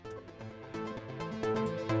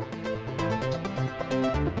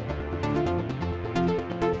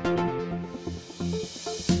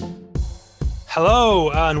Hello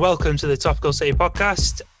and welcome to the Topical City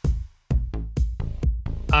podcast.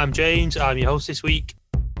 I'm James, I'm your host this week,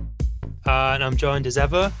 and I'm joined as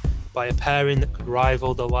ever by a pairing that could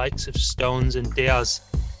rival the likes of Stones and Diaz.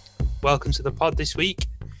 Welcome to the pod this week,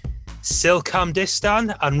 Silkam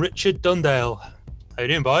Distan and Richard Dundale. How you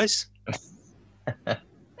doing, boys?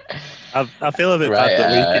 I feel a bit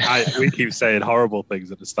bad that we keep saying horrible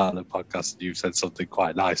things at the start of the podcast and you've said something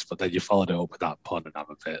quite nice, but then you followed it up with that pun and I'm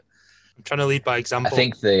a bit... I'm trying to lead by example. I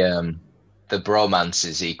think the bromance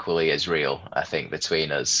is equally as real, I think,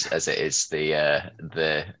 between us as it is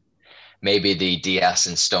the maybe the Diaz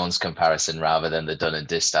and Stones comparison rather than the Dunn and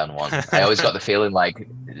Distan one. I always got the feeling like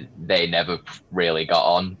they never really got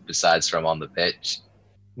on besides from on the pitch.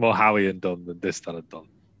 More Howie and Dunn than Distan and Dunn.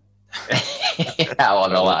 How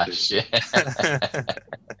on the lash.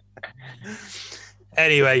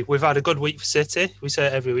 Anyway, we've had a good week for City. We say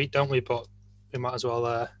it every week, don't we? But we might as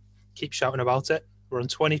well keep shouting about it. We're on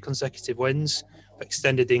 20 consecutive wins. We've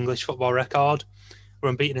extended the English football record. We're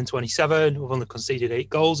unbeaten in 27. We've only conceded 8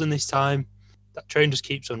 goals in this time. That train just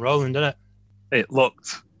keeps on rolling, doesn't it? It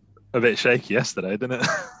looked a bit shaky yesterday, didn't it?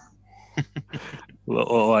 Looked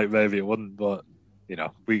like maybe it wouldn't, but you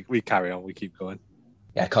know, we carry on, we keep going.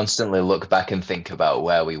 Yeah, I constantly look back and think about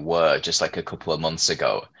where we were just like a couple of months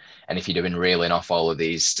ago. And if you'd have been reeling off all of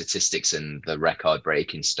these statistics and the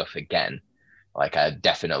record-breaking stuff again, like I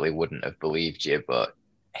definitely wouldn't have believed you, but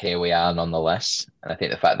here we are nonetheless. And I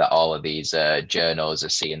think the fact that all of these journos are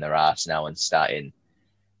seeing their arse now and starting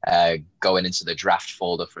going into the draft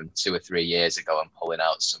folder from 2 or 3 years ago and pulling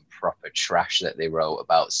out some proper trash that they wrote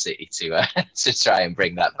about City to try and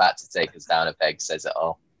bring that back to take us down a peg says it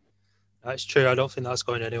all. That's true. I don't think that's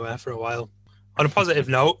going anywhere for a while. On a positive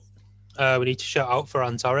note, we need to shout out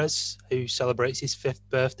Ferran Torres, who celebrates his 5th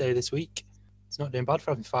birthday this week. It's not doing bad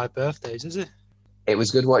for having 5 birthdays, is it? It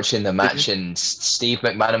was good watching the match, and Steve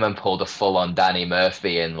McManaman pulled a full-on Danny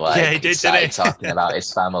Murphy and started talking about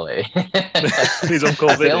his family. His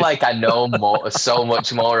uncle, I feel like I know so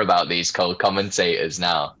much more about these co-commentators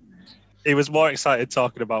now. He was more excited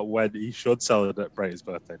talking about when he should celebrate his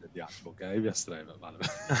birthday than the actual game yesterday.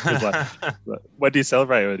 He was like, when do you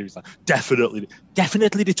celebrate? And he was like, definitely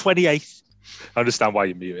the 28th. I understand why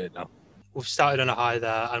you mute it now. We've started on a high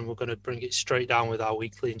there, and we're going to bring it straight down with our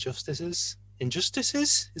weekly injustices.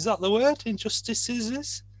 Injustices? Is that the word?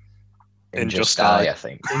 Injustices? Injusti, I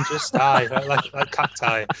think. Injusti, like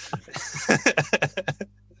cacti.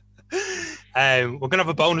 We're going to have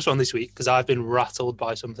a bonus one this week because I've been rattled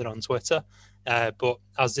by something on Twitter. But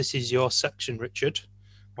as this is your section, Richard,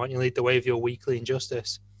 why don't you lead the way with your weekly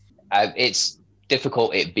injustice? It's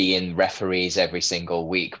difficult it being referees every single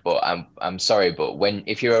week, but I'm sorry, but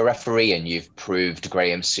if you're a referee and you've proved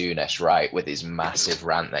Graham Souness right with his massive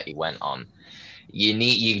rant that he went on,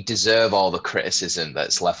 you deserve all the criticism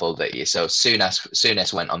that's leveled at you. So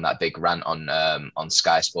Souness went on that big rant on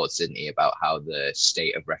Sky Sports, didn't he, about how the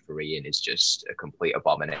state of refereeing is just a complete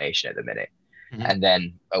abomination at the minute. Mm-hmm. And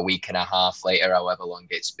then a week and a half later, however long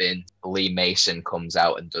it's been, Lee Mason comes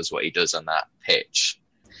out and does what he does on that pitch.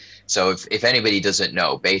 So if anybody doesn't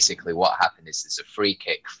know, basically what happened is there's a free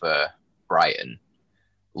kick for Brighton.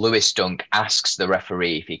 Lewis Dunk asks the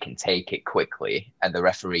referee if he can take it quickly, and the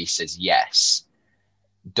referee says yes.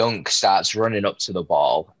 Dunk starts running up to the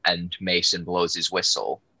ball and Mason blows his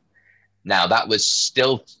whistle. Now, that was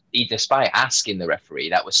still, despite asking the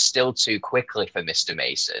referee, that was still too quickly for Mr.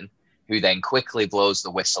 Mason, who then quickly blows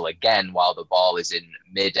the whistle again while the ball is in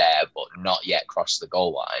midair but not yet crossed the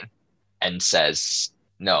goal line, and says,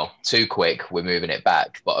 no, too quick, we're moving it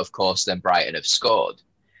back. But of course, then Brighton have scored.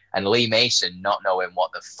 And Lee Mason, not knowing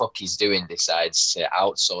what the fuck he's doing, decides to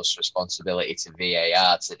outsource responsibility to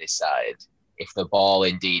VAR to decide if the ball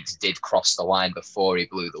indeed did cross the line before he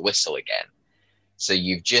blew the whistle again. So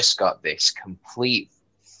you've just got this complete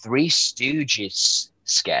Three Stooges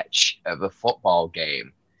sketch of a football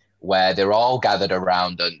game where they're all gathered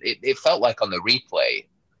around, and it felt like on the replay,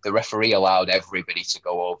 the referee allowed everybody to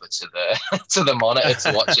go over to the to the monitor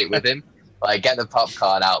to watch it with him. Like, get the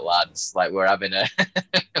popcorn out, lads. Like, we're having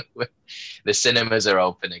the cinemas are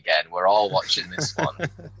open again. We're all watching this one.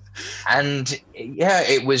 And yeah,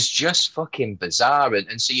 it was just fucking bizarre.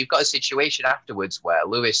 And so you've got a situation afterwards where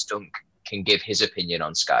Lewis Dunk can give his opinion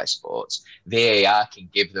on Sky Sports. VAR can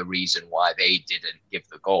give the reason why they didn't give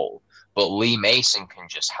the goal. But Lee Mason can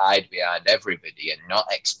just hide behind everybody and not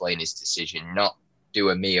explain his decision, not do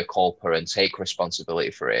a mea culpa and take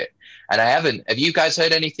responsibility for it. And have you guys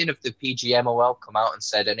heard anything of the PGMOL come out and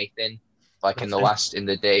said anything like in the last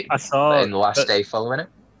day following it?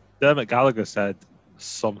 Dermot Gallagher said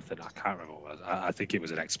something, I can't remember what it was. I think it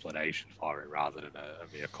was an explanation for it rather than a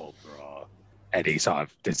mea culpa or any sort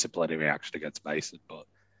of disciplinary action against Mason. But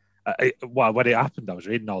when it happened, I was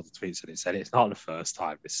reading all the tweets and it said it's not the first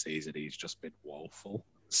time this season he's just been woeful.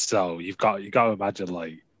 So you got to imagine,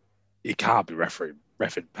 like, he can't be refereeing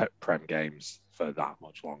Prem games for that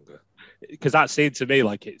much longer, because that seemed to me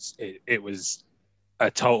like it was a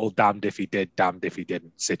total damned if he did, damned if he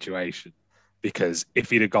didn't situation. Because if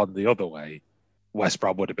he'd have gone the other way, West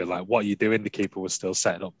Brom would have been like, "What are you doing?" The keeper was still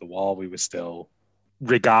setting up the wall. We were still,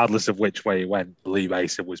 regardless of which way he went, Lee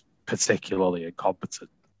Mason was particularly incompetent.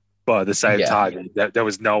 But at the same time, there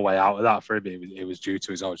was no way out of that for him. It was due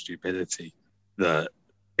to his own stupidity that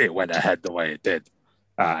it went ahead the way it did.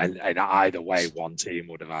 And either way, one team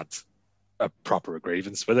would have had a proper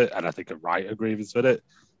grievance with it, and I think a right grievance with it.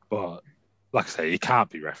 But like I say, he can't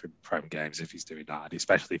be refereeing Prem games if he's doing that, and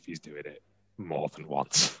especially if he's doing it more than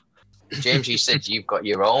once. James, you said you've got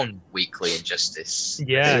your own weekly injustice.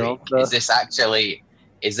 Yeah.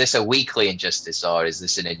 Is this a weekly injustice, or is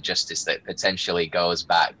this an injustice that potentially goes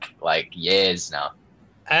back like years now?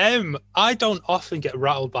 I don't often get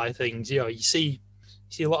rattled by things. You see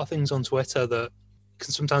a lot of things on Twitter that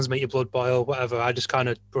can sometimes make your blood boil, whatever. I just kind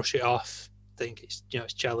of brush it off, think it's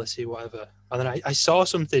jealousy, whatever. And then I saw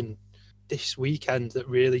something this weekend that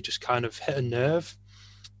really just kind of hit a nerve.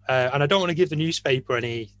 And I don't want to give the newspaper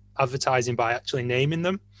any advertising by actually naming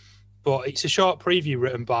them, but it's a short preview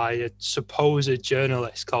written by a supposed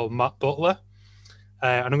journalist called Matt Butler.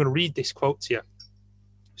 And I'm going to read this quote to you.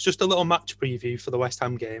 It's just a little match preview for the West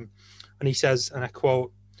Ham game. And he says, and I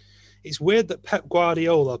quote, "It's weird that Pep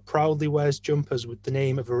Guardiola proudly wears jumpers with the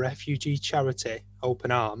name of a refugee charity,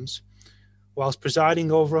 Open Arms, whilst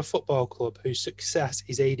presiding over a football club whose success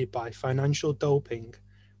is aided by financial doping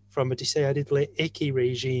from a decidedly icky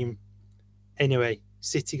regime. Anyway,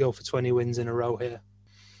 City go for 20 wins in a row here."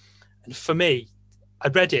 And for me, I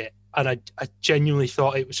read it and I genuinely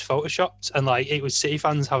thought it was photoshopped, and like it was City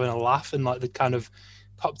fans having a laugh, and like they kind of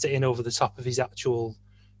popped it in over the top of his actual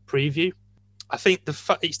preview. I think the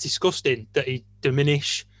fact it's disgusting that he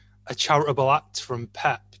diminish a charitable act from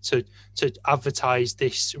Pep to advertise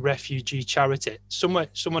this refugee charity,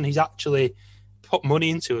 someone he's actually put money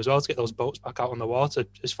into as well to get those boats back out on the water,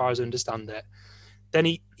 as far as I understand it. Then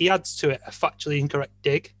he adds to it a factually incorrect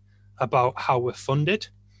dig about how we're funded,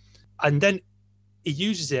 and then he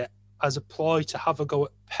uses it as a ploy to have a go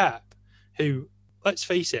at Pep, who, let's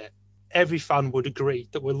face it, every fan would agree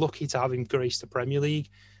that we're lucky to have him grace the Premier League.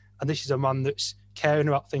 And this is a man that's caring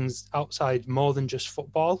about things outside more than just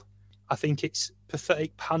football. I think it's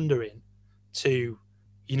pathetic pandering to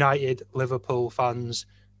United, Liverpool fans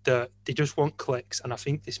that they just want clicks. And I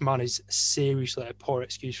think this man is seriously a poor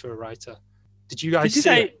excuse for a writer. Did you guys see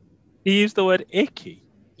it? He used the word icky?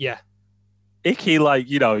 Yeah. Icky, like,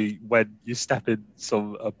 when you step in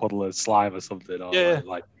a puddle of slime or something. Or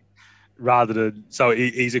like rather than, so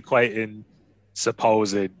he's equating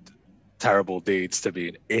supposed terrible deeds to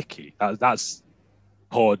being icky. That's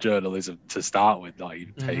poor journalism to start with, not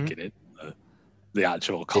even taking it the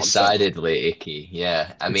actual content. Decidedly icky,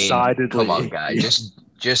 yeah. I mean, come on, guys,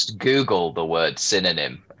 just Google the word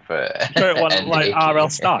synonym for like R.L.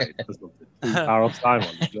 Stein or something. R.L. Stein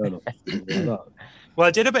on the journal. Well,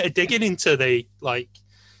 I did a bit of digging into the, like,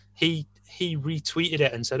 he retweeted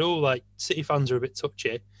it and said, "Oh, like, City fans are a bit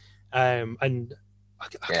touchy," and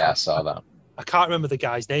I saw that. I can't remember the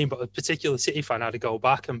guy's name, but a particular City fan had to go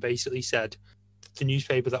back and basically said, "The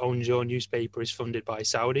newspaper that owns your newspaper is funded by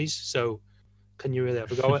Saudis, so can you really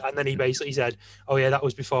have a go?" And then he basically said, "Oh yeah, that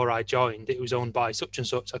was before I joined. It was owned by such and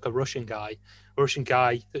such, like a Russian guy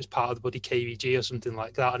that was part of the bloody KVG or something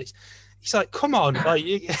like that." And it's like, come on, like,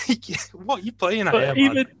 what are you playing at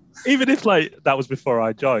here, man? Even if like that was before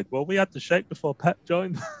I joined, well, we had the shape before Pep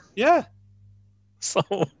joined. Yeah. So,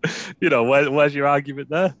 where's your argument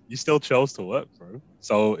there? You still chose to work for him.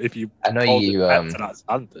 So if you to that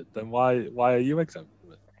standard, then why are you exempt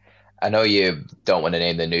from it? I know you don't want to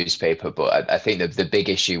name the newspaper, but I think that the big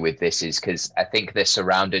issue with this is because I think they're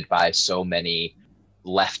surrounded by so many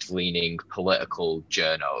left-leaning political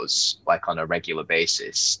journos, like on a regular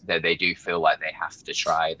basis, that they do feel like they have to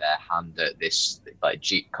try their hand at this like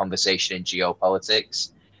conversation in geopolitics,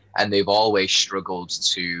 and they've always struggled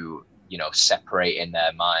to separate in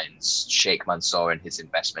their minds Sheikh Mansour and his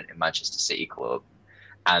investment in Manchester City Club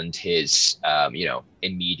and his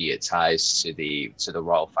immediate ties to the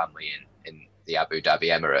royal family in the Abu Dhabi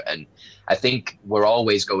Emirate. And I think we're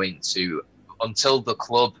always going to, until the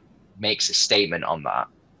club makes a statement on that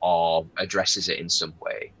or addresses it in some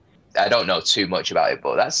way. I don't know too much about it,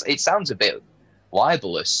 but it sounds a bit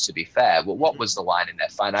libelous, to be fair. But what was the line in there?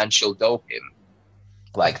 Financial doping.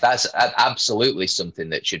 Like, that's absolutely something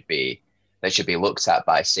that should be that should be looked at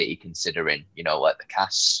by City, considering, like the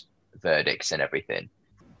CAS verdicts and everything.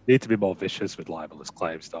 Need to be more vicious with libelous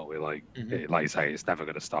claims, don't we? Like Mm-hmm. like you say, it's never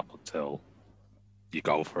going to stop until you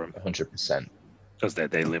go for them. 100%. Because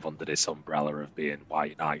they live under this umbrella of being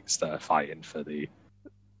white knights that are fighting for the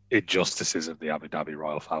injustices of the Abu Dhabi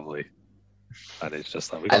royal family. And it's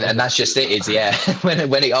just like, and that's just it. Is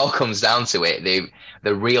when it all comes down to it,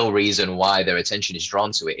 the real reason why their attention is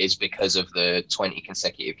drawn to it is because of the 20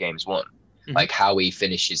 consecutive games won. Mm-hmm. Like how he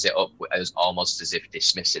finishes it up as almost as if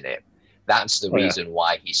dismissing it. That's the reason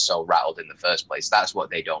why he's so rattled in the first place. That's what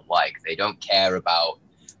they don't like. They don't care about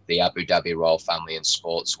the Abu Dhabi royal family and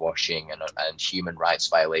sports washing and human rights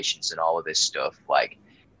violations and all of this stuff. Like,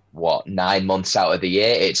 9 months out of the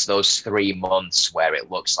year, it's those 3 months where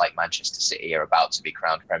it looks like Manchester City are about to be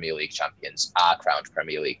crowned Premier League champions,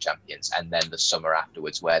 and then the summer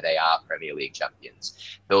afterwards where they are Premier League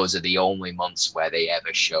champions. Those are the only months where they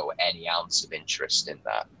ever show any ounce of interest in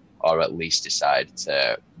that, or at least decide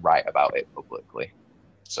to write about it publicly.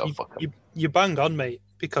 So fuck them. You bang on, mate,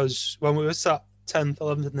 because when we were sat 10th,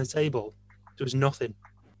 11th in the table, there was nothing.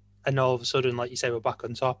 And all of a sudden, like you say, we're back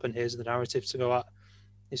on top and here's the narrative to go at.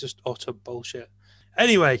 It's just utter bullshit.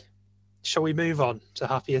 Anyway, shall we move on to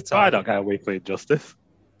happier times? I don't get a weekly injustice.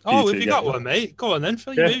 Oh, have you got one, mate? Go on then,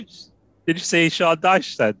 fill your boots. Did you see Sean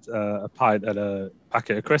Dyche said a pint and a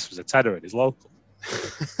packet of crisps was a tenner in his local?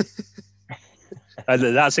 And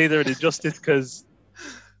that's either an injustice because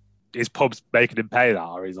his pub's making him pay that,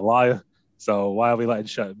 or he's a liar. So why are we letting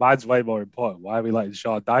Sean... Mine's way more important. Why are we letting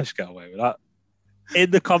Sean Dyche get away with that? In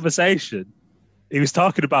the conversation, it was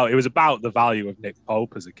about the value of Nick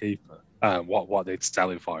Pope as a keeper, what they'd sell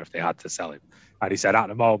him for if they had to sell him. And he said, at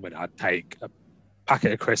the moment, I'd take a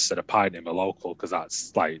packet of crisps and a pint in my local because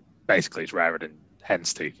that's like basically it's rarer than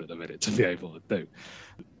hen's teeth at the minute to be able to do.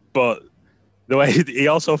 But the way he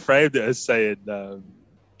also framed it as saying,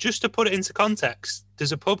 just to put it into context,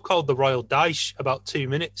 there's a pub called the Royal Dyche about 2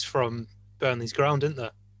 minutes from Burnley's ground, isn't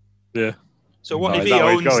there? Yeah. So what if he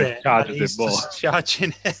owns it and he's just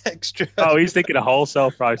charging extra? Oh, he's thinking a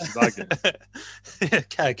wholesale price.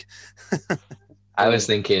 Keg. I was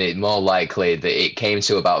thinking it more likely that it came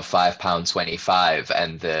to about £5.25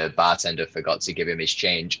 and the bartender forgot to give him his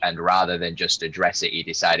change, and rather than just address it, he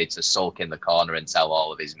decided to sulk in the corner and tell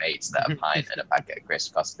all of his mates that a pint and a packet of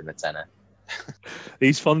crisps cost him a tenner.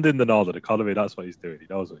 He's funding the northern economy. That's what he's doing. He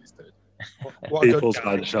knows what he's doing. People's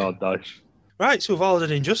man, Sean Dyche. Right, so we've all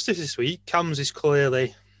had an injustice this week. Cam's is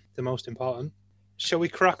clearly the most important. Shall we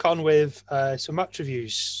crack on with some match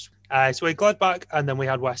reviews? So we had Gladbach and then we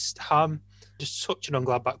had West Ham. Just touching on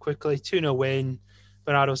Gladbach quickly. 2-0 win.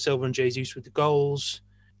 Bernardo Silva and Jesus with the goals.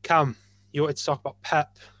 Cam, you wanted to talk about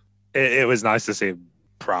Pep. It was nice to see him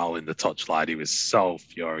prowling the touchline. He was so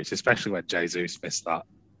furious, especially when Jesus missed that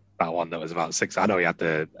one that was about 6. I know he had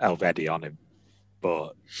the Elvedi on him,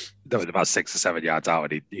 but that was about 6 or 7 yards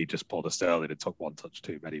out, and he just pulled a Sterling and took one touch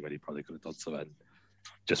too many when he probably could have done something.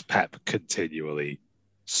 Just Pep continually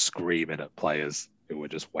screaming at players who were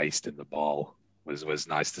just wasting the ball was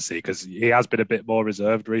nice to see, because he has been a bit more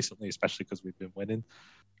reserved recently, especially because we've been winning.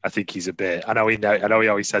 I think he's a bit. I know he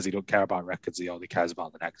always says he don't care about records. He only cares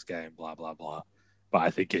about the next game. Blah blah blah. But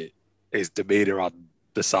I think his demeanor on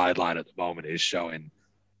the sideline at the moment is showing.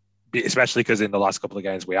 Especially because in the last couple of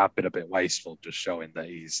games we have been a bit wasteful, just showing that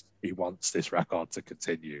he wants this record to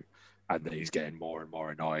continue, and that he's getting more and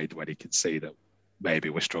more annoyed when he can see that maybe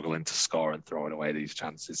we're struggling to score and throwing away these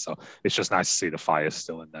chances. So it's just nice to see the fire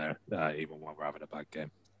still in there, even when we're having a bad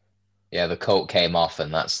game. Yeah, the coat came off,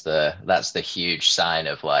 and that's the huge sign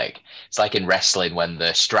of, like, it's like in wrestling when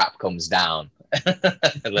the strap comes down,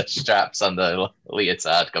 the straps on the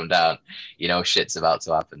leotard come down. You know, shit's about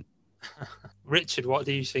to happen. Richard, what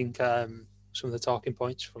do you think some of the talking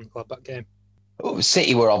points from the Gladbach game?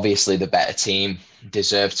 City were obviously the better team,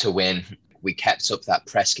 deserved to win. We kept up that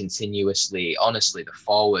press continuously. Honestly, the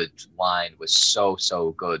forward line was so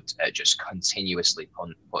good at just continuously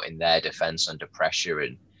putting their defence under pressure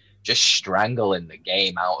and just strangling the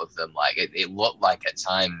game out of them. Like it looked like at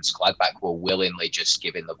times Gladbach were willingly just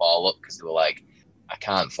giving the ball up because they were like, I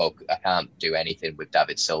can't do anything with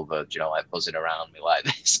David Silva, like buzzing around me like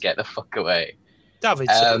this. Get the fuck away. David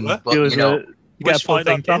Silva. But, you get a point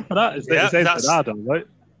on top for that. Right?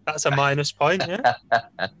 That's a minus point, yeah.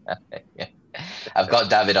 Yeah. I've got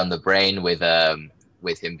David on the brain with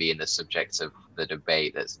him being the subject of the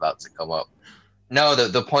debate that's about to come up. No,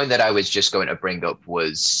 the point that I was just going to bring up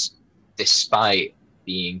was, despite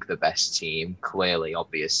being the best team, clearly,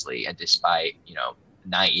 obviously, and despite,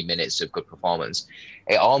 90 minutes of good performance,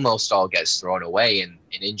 it almost all gets thrown away in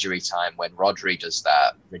injury time when Rodri does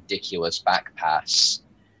that ridiculous back pass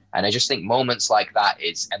And I just think moments like that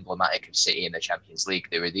is emblematic of City in the Champions League.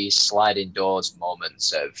 There are these sliding doors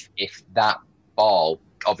moments of if that ball,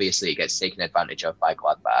 obviously it gets taken advantage of by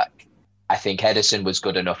Gladbach. I think Ederson was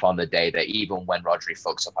good enough on the day that even when Rodri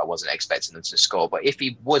fucks up, I wasn't expecting them to score. But if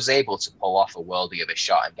he was able to pull off a worldie of a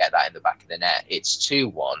shot and get that in the back of the net, it's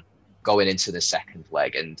 2-1 going into the second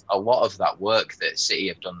leg. And a lot of that work that City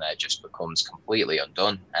have done there just becomes completely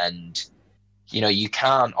undone. And, you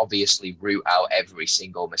can't obviously root out every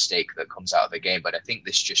single mistake that comes out of the game. But I think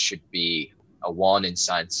this just should be a warning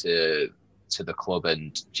sign to the club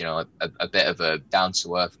and a bit of a down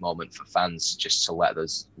to earth moment for fans, just to let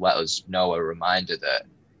us know, a reminder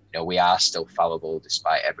that we are still fallible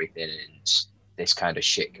despite everything, and this kind of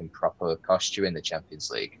shit can proper cost you in the Champions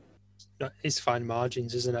League. It's fine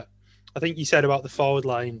margins, isn't it? I think you said about the forward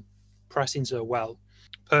line pressing so well.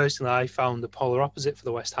 Personally, I found the polar opposite for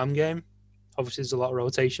the West Ham game. Obviously, there's a lot of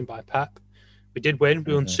rotation by Pep. We did win.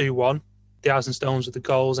 We won 2-1. Diaz and Stones with the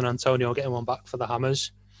goals and Antonio getting one back for the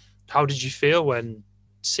Hammers. How did you feel when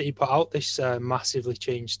City put out this massively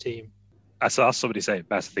changed team? I saw somebody say it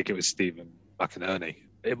best. I think it was Stephen McInerney.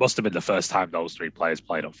 It must have been the first time those three players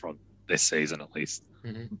played up front this season, at least.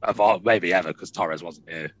 Mm-hmm. Maybe ever, because Torres wasn't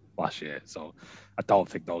here last year. So I don't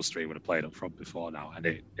think those three would have played up front before now. And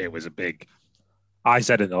it was a big... I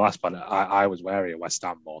said in the last one, I was wary of West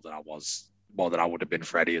Ham more than I would have been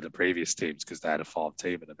for any of the previous teams, because they had a form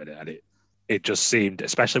team in a minute. And it just seemed,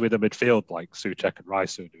 especially with the midfield, like Souček and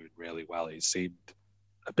Rice who are doing really well, it seemed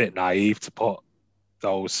a bit naive to put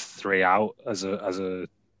those three out as a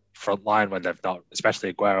front line when they've not,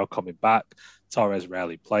 especially Aguero coming back, Torres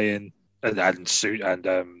rarely playing, and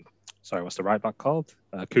sorry, what's the right back called?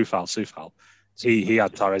 Coufal. He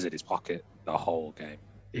had Torres in his pocket the whole game.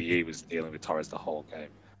 He was dealing with Torres the whole game,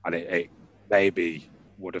 and it maybe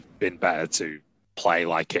would have been better to play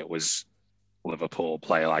like it was Liverpool,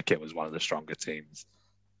 play like it was one of the stronger teams,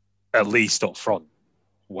 at least up front,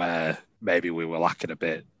 where maybe we were lacking a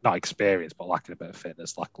bit, not experience, but lacking a bit of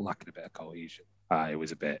fitness, lacking a bit of cohesion. It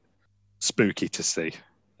was a bit spooky to see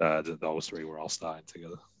that those three were all starting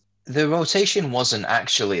together. The rotation wasn't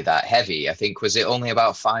actually that heavy. I think, was it only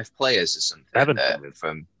about 5 players or something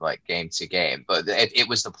from like game to game? But it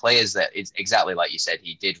was the players that, it's exactly like you said,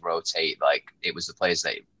 he did rotate. Like, it was the players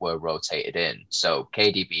that were rotated in. So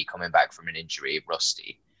KDB coming back from an injury,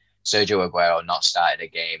 rusty. Sergio Aguero not started a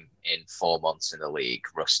game in 4 months in the league,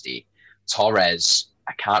 rusty. Torres,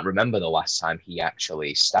 I can't remember the last time he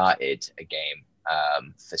actually started a game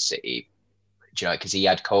for City. Because he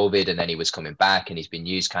had COVID and then he was coming back, and he's been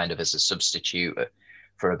used kind of as a substitute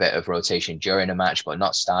for a bit of rotation during a match, but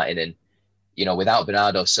not starting. And, without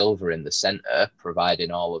Bernardo Silva in the centre, providing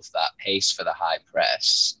all of that pace for the high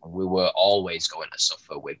press, we were always going to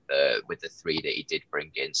suffer with the three that he did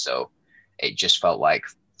bring in. So it just felt like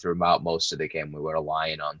throughout most of the game, we were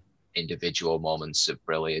relying on individual moments of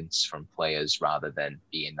brilliance from players rather than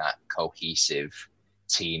being that cohesive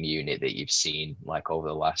team unit that you've seen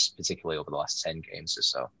particularly over the last 10 games or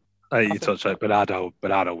so. You touched on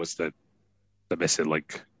Bernardo was the missing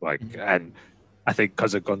link, and I think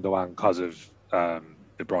because of Gundogan, because of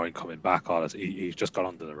De Bruyne coming back, he's just got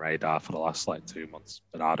under the radar for the last 2 months.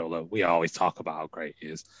 Bernardo, we always talk about how great he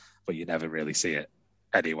is, but you never really see it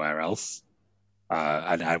anywhere else.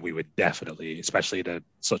 And we would definitely, especially in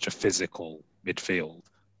such a physical midfield,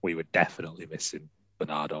 we were definitely missing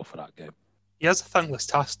Bernardo for that game. He has a thankless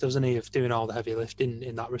task, doesn't he, of doing all the heavy lifting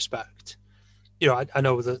in that respect. I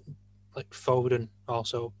know that Foden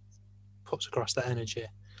also puts across that energy,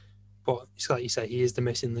 but it's like you say, he is the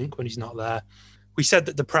missing link when he's not there. We said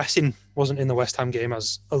that the pressing wasn't in the West Ham game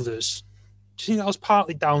as others. Do you think that was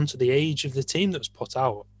partly down to the age of the team that was put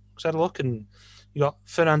out? Because I had a look and you got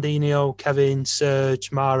Fernandinho, Kevin,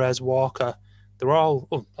 Serge, Mahrez, Walker. They're all,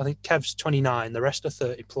 I think Kev's 29, the rest are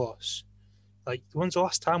 30 plus. When's the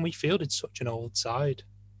last time we fielded such an old side?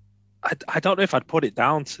 I don't know if I'd put it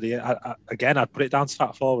down to I'd put it down to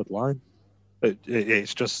that forward line.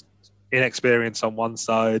 It's just inexperience on one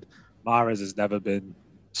side. Mahrez has never been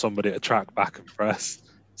somebody to track back and press.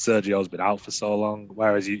 Sergio's been out for so long.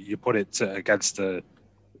 Whereas you put it against the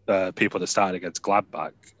people that started against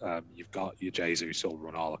Gladbach, you've got your Jesus who'll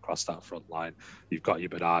run all across that front line. You've got your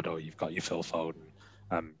Bernardo, you've got your Phil Foden.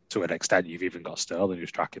 To an extent, you've even got Sterling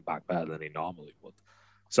who's tracking back better than he normally would.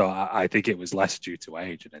 So I think it was less due to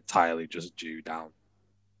age and entirely just due down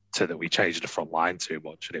to that we changed the front line too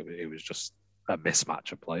much, and it was just a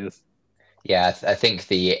mismatch of players. Yeah, I think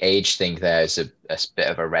the age thing there is a bit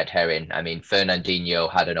of a red herring. I mean,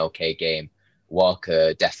 Fernandinho had an okay game.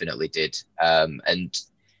 Walker definitely did. And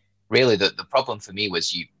really, the problem for me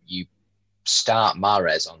was you start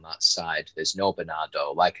Mahrez on that side. There's no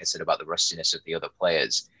Bernardo. Like I said about the rustiness of the other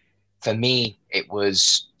players, for me, it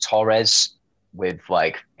was Torres with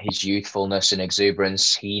like his youthfulness and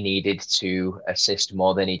exuberance. He needed to assist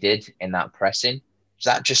more than he did in that pressing.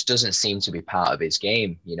 That just doesn't seem to be part of his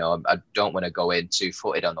game. You know, I don't want to go in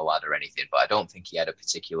 2-footed on the lad or anything, but I don't think he had a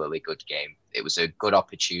particularly good game. It was a good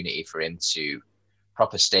opportunity for him to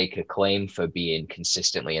proper stake a claim for being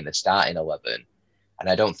consistently in the starting 11. And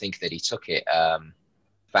I don't think that he took it. In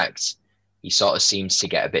fact, he sort of seems to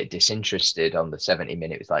get a bit disinterested on the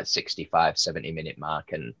 70-minute, it was like 65, 70-minute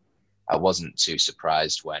mark. And I wasn't too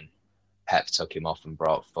surprised when Pep took him off and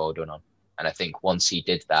brought Foden on. And I think once he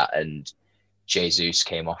did that and Jesus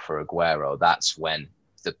came off for Aguero, that's when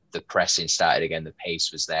the pressing started again, the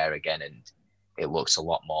pace was there again, and it looks a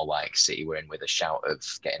lot more like City were in with a shout of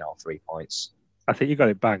getting all 3 points. I think you got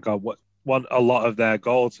it bang on. What want a lot of their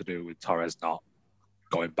goal to do with Torres not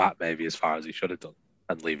going back maybe as far as he should have done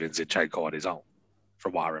and leaving Zinchenko on his own,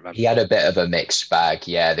 from what I remember. He had a bit of a mixed bag.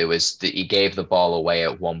 Yeah, he gave the ball away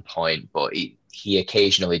at one point, but he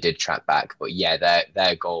occasionally did track back. But yeah,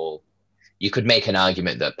 their goal, you could make an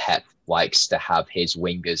argument that Pep likes to have his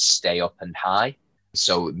wingers stay up and high.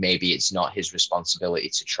 So maybe it's not his responsibility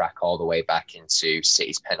to track all the way back into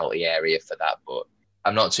City's penalty area for that. But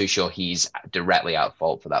I'm not too sure he's directly at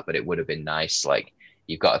fault for that, but it would have been nice. Like,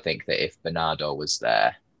 you've got to think that if Bernardo was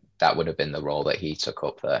there, that would have been the role that he took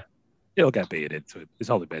up there. He'll get beaten into it. It's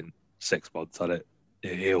only been 6 months on it.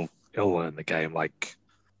 He'll learn the game like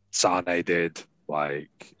Sane did,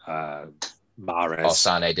 like Mahrez. Oh,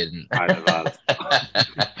 Sane didn't. Kind of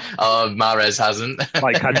Oh, Mahrez hasn't.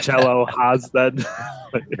 Like Cancelo has then.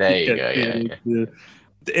 There you go, yeah.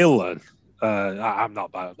 He'll learn. I'm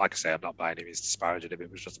not buying, like I say, I'm not by any means disparaging him.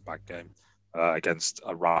 It was just a bad game against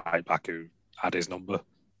a right back who had his number.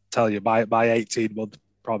 Tell you, my 18-month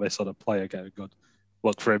promise on a player getting good.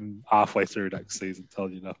 Look for him halfway through next season, tell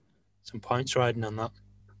you no. Some points riding on that.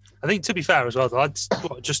 I think, to be fair as well, the lad's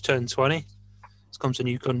just turned 20. He's come to a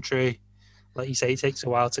new country. Like you say, it takes a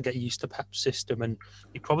while to get used to Pep's system, and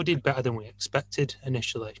he probably did better than we expected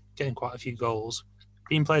initially, getting quite a few goals.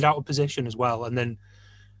 Being played out of position as well, and then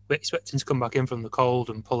we're expecting to come back in from the cold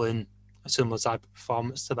and pull in a similar type of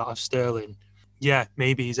performance to that of Sterling. Yeah,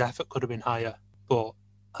 maybe his effort could have been higher, but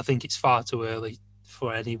I think it's far too early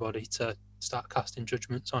for anybody to start casting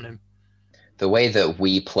judgments on him. The way that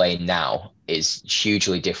we play now is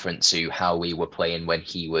hugely different to how we were playing when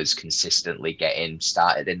he was consistently getting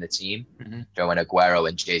started in the team. Mm-hmm. So when Aguero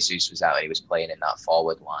and Jesus was out and he was playing in that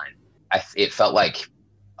forward line, it felt like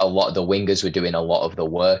a lot of the wingers were doing a lot of the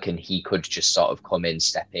work, and he could just sort of come in,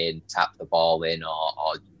 step in, tap the ball in,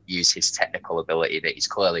 or use his technical ability that he's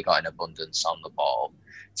clearly got in abundance on the ball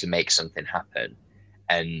to make something happen.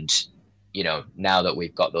 And, you know, now that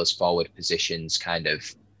we've got those forward positions kind of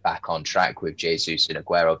back on track with Jesus and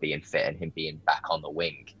Aguero being fit and him being back on the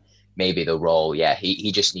wing, maybe the role,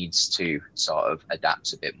 he just needs to sort of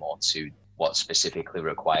adapt a bit more to what's specifically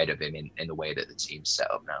required of him in the way that the team's set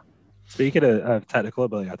up now. Speaking of technical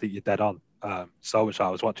ability, I think you're dead on. So much. I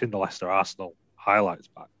was watching the Leicester Arsenal highlights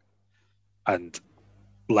back, and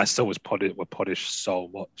Leicester were punished so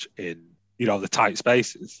much in, you know, the tight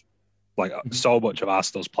spaces. Like so much of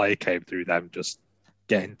Arsenal's play came through them just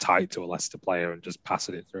getting tight to a Leicester player and just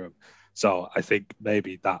passing it through him. So I think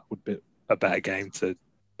maybe that would be a better game to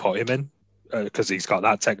put him in, because he's got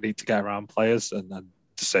that technique to get around players, and then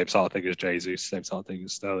the same sort of thing as Jesus, same sort of thing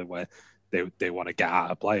as Sterling, where they want to get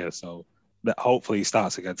at a player. So that hopefully he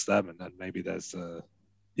starts against them, and then maybe there's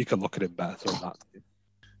you can look at him better from that team.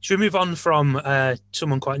 Should we move on from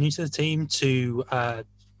someone quite new to the team to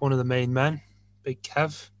one of the main men, Big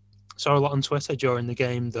Kev? Saw a lot on Twitter during the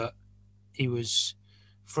game that he was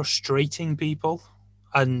frustrating people,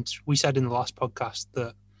 and we said in the last podcast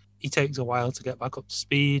that he takes a while to get back up to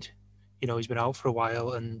speed. You know, he's been out for a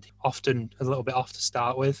while and often a little bit off to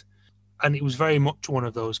start with, and it was very much one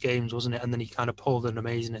of those games, wasn't it? And then he kind of pulled an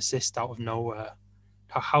amazing assist out of nowhere.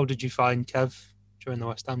 How did you find Kev during the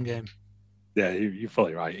West Ham game? Yeah, you're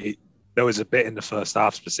fully right. There was a bit in the first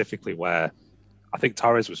half specifically where I think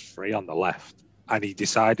Torres was free on the left, and he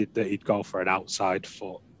decided that he'd go for an outside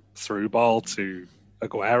foot through ball to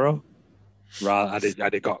Aguero, and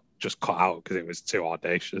it got just cut out because it was too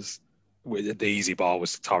audacious. The easy ball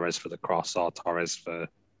was Torres for the cross, or Torres for,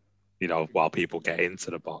 you know, while people get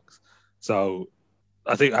into the box. So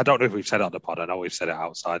I don't know if we've said it on the pod. I know we've said it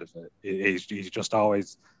outside of it. He's just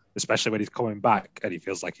always, especially when he's coming back and he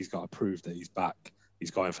feels like he's got to prove that he's back,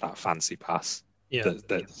 he's going for that fancy pass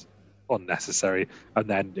that's unnecessary. And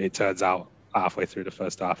then it turns out halfway through the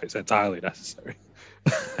first half, it's entirely necessary.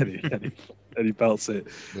 and and he belts it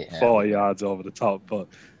Yeah. 40 yards over the top. But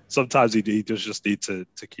sometimes he does just need to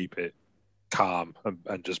keep it calm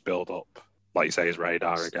and just build up, like you say, his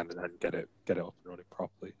radar again and get it up and running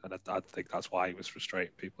properly. And I think that's why he was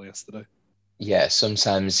frustrating people yesterday. Yeah,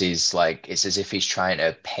 sometimes he's like, it's as if he's trying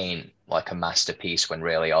to paint like a masterpiece when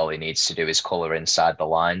really all he needs to do is color inside the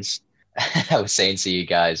lines. I was saying to you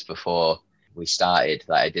guys before we started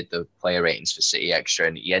that I did the player ratings for City Extra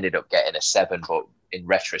and he ended up getting a 7, but in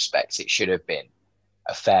retrospect, it should have been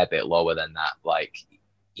a fair bit lower than that. Like,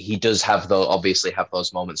 he does obviously have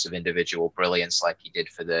those moments of individual brilliance like he did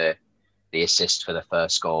for the assist for the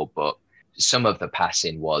first goal, but some of the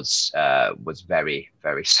passing was very,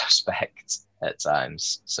 very suspect at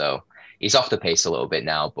times. So he's off the pace a little bit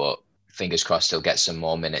now, but fingers crossed he'll get some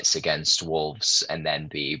more minutes against Wolves and then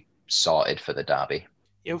be sorted for the derby.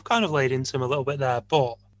 Yeah, we've kind of laid into him a little bit there,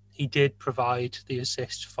 but he did provide the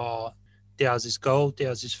assist for Diaz's goal,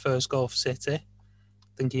 Diaz's first goal for City.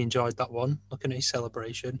 I think he enjoyed that one, looking at his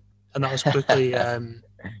celebration. And that was quickly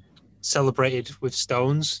celebrated with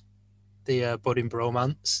Stones, the budding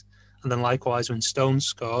bromance. And then likewise, when Stones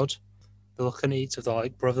scored, they're looking at each other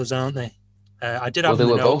like brothers, aren't they? I did have Well,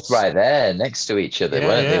 they were notes. both right there next to each other,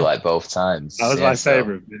 weren't they? Like both times. That was my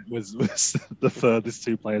favourite. It was the furthest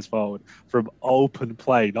 2 players forward from open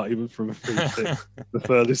play, not even from a free kick. The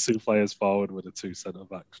furthest 2 players forward were the 2 centre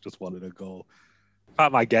backs just wanting a goal. Part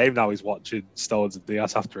of my game now is watching Stones and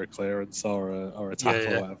Diaz after a clearance or a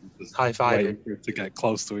tackle or whatever. Just high five to get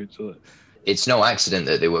close to each other. It's no accident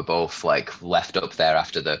that they were both like left up there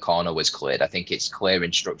after the corner was cleared. I think it's clear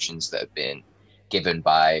instructions that have been given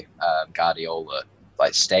by Guardiola,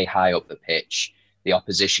 like stay high up the pitch. The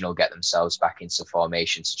opposition will get themselves back into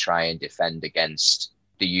formation to try and defend against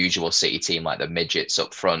the usual City team, like the midgets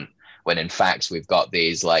up front, when in fact we've got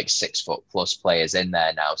these like 6-foot+ players in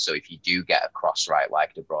there now. So if you do get a cross right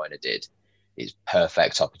like De Bruyne did, it's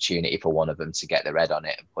perfect opportunity for one of them to get their head on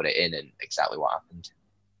it and put it in, and exactly what happened.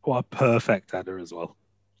 What a perfect header as well.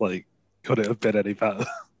 Like, could it have been any better?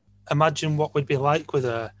 Imagine what would be like with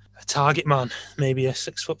a target man, maybe a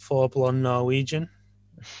 6'4" blonde Norwegian.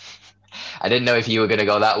 I didn't know if you were going to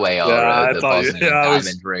go that way or the Bosnian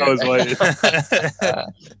diamond route. I was waiting.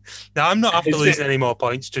 No, I'm not after losing any more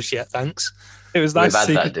points just yet, thanks. It was nice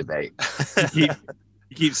We've to had that debate. You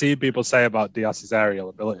keep seeing people say about Diaz's aerial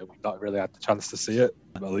ability. We've not really had the chance to see it,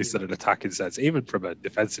 at least in an attacking sense. Even from a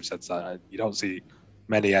defensive sense, you don't see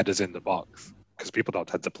many headers in the box because people don't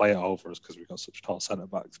tend to play it over us because we've got such tall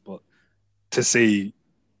centre-backs. But to see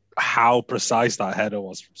how precise that header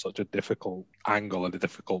was from such a difficult angle and a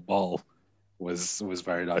difficult ball was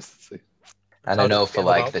very nice to see. And I know for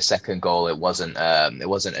like the second goal, it wasn't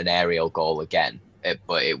an aerial goal again,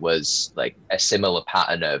 but it was like a similar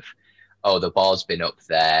pattern of, oh, the ball's been up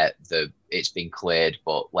there, it's been cleared,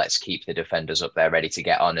 but let's keep the defenders up there ready to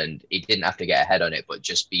get on. And he didn't have to get ahead on it, but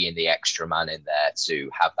just being the extra man in there to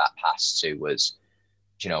have that pass to was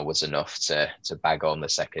enough to bag on the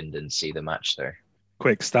second and see the match through.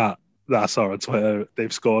 Quick stat that I saw on Twitter: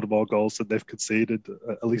 they've scored more goals than they've conceded,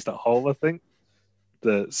 at least at home. I think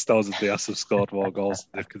the Stones and Diaz have scored more goals than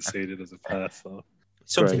they've conceded as a pair. So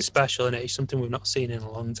it's something special, isn't it? It's something we've not seen in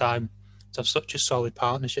a long time. To have such a solid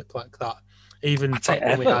partnership like that. Even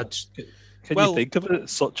when we had... Can you think of it?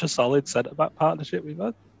 Such a solid centre-back partnership we've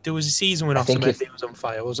had? There was a season when Otamendi was on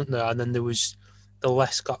fire, wasn't there? And then there was the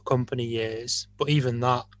Lescott Company years. But even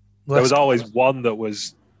that... There was always one that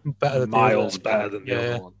was better miles better than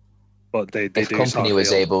the other one. But they if Company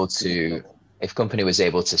was able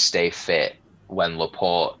to stay fit when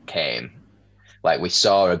Laporte came, like we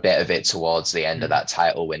saw a bit of it towards the end of that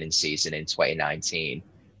title-winning season in 2019.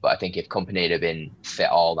 But I think if Company had been fit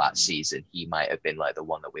all that season, he might have been like the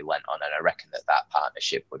one that we lent on, and I reckon that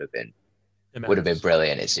partnership would have been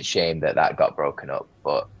brilliant. It's a shame that got broken up,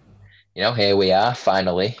 but here we are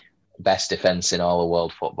finally, best defense in all of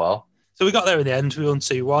world football. So we got there in the end. We won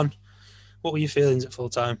 2-1. What were your feelings at full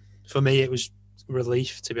time? For me, it was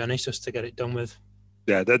relief, to be honest, just to get it done with.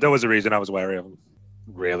 Yeah, there was a reason I was wary of them.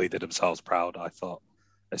 Really did themselves proud, I thought.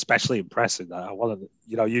 Especially in pressing. I wanted,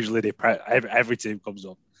 usually every team comes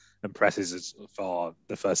up and presses us for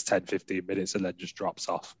the first 10, 15 minutes and then just drops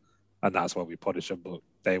off. And that's when we punish them. But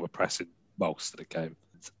they were pressing most of the game.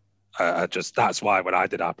 That's why when I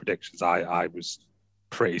did our predictions, I was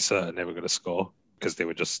pretty certain they were going to score because they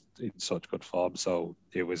were just in such good form. So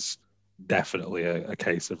it was definitely a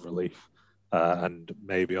case of relief and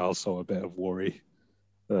maybe also a bit of worry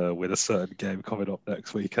with a certain game coming up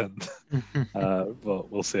next weekend.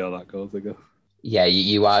 But we'll see how that goes, I guess. Yeah,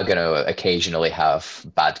 you are going to occasionally have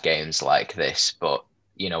bad games like this, but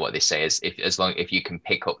you know what they say is if you can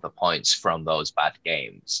pick up the points from those bad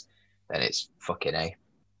games, then it's fucking A.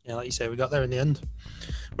 Yeah, like you say, we got there in the end.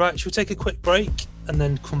 Right, should we take a quick break and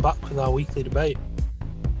then come back with our weekly debate?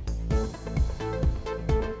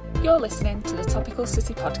 You're listening to the Topical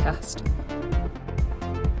City podcast.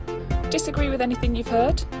 Disagree with anything you've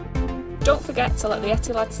heard? Don't forget to let the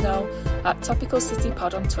Etty lads know at Topical City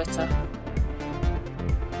Pod on Twitter.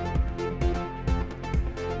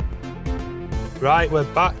 Right,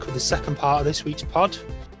 we're back with the second part of this week's pod.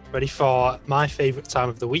 Ready for my favourite time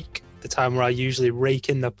of the week, the time where I usually rake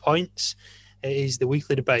in the points. It is the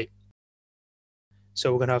weekly debate.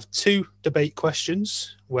 So we're going to have 2 debate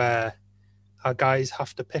questions where our guys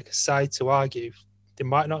have to pick a side to argue. They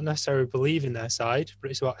might not necessarily believe in their side,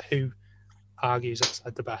 but it's about who argues that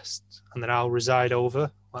side the best. And then I'll reside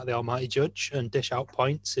over like the almighty judge and dish out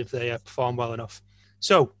points if they perform well enough.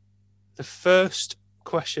 So the first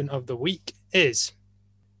question of the week is,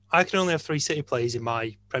 I can only have 3 City players in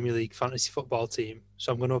my Premier League fantasy football team.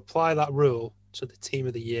 So I'm going to apply that rule to the team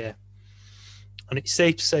of the year. And it's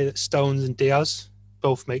safe to say that Stones and Diaz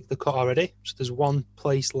both make the cut already. So there's 1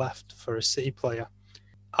 place left for a City player.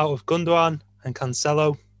 Out of Gundogan and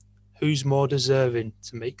Cancelo, who's more deserving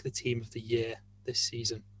to make the team of the year this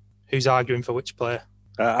season? Who's arguing for which player?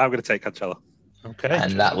 I'm going to take Cancelo. Okay.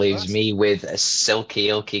 And that leaves me with a silky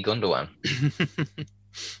ilky Gundogan.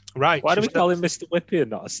 Right. Why do we call him Mr. Whippy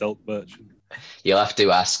and not a silk merchant? You'll have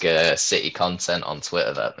to ask City content on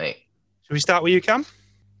Twitter that, mate. Should we start with you, Cam?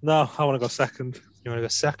 No, I want to go second. You want to go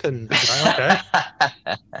second? Right,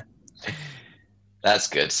 okay. That's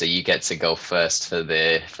good. So you get to go first for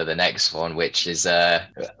the next one, which is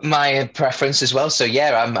my preference as well. So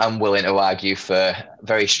yeah, I'm willing to argue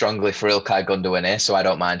very strongly for Ilkay Gundogan here, so I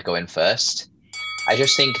don't mind going first. I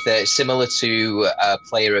just think that similar to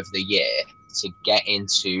Player of the Year, to get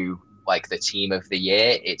into like the Team of the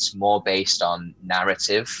Year, it's more based on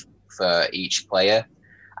narrative for each player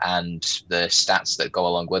and the stats that go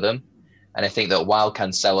along with them. And I think that while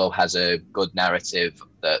Cancelo has a good narrative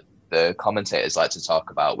that the commentators like to talk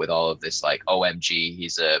about with all of this, like, OMG,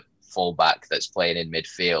 he's a fullback that's playing in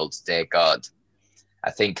midfield, dear God.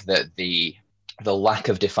 I think that the lack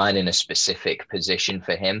of defining a specific position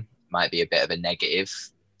for him might be a bit of a negative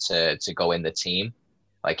to go in the team.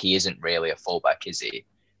 Like, he isn't really a fullback, is he?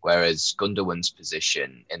 Whereas Gundogan's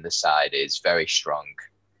position in the side is very strong.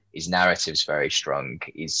 His narrative's very strong.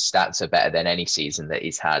 His stats are better than any season that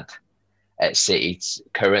he's had at City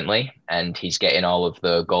currently, and he's getting all of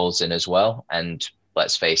the goals in as well. And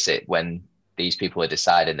let's face it, when these people are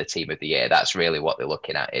deciding the Team of the Year, that's really what they're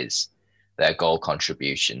looking at, is their goal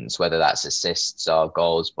contributions, whether that's assists or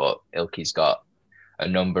goals. But Ilkay's got a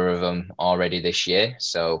number of them already this year.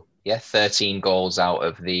 So yeah, 13 goals out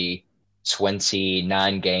of the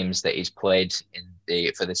 29 games that he's played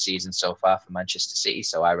for the season so far for Manchester City.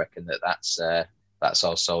 So I reckon that's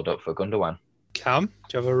all sold up for Gundogan. Cam, do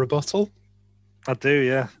you have a rebuttal? I do,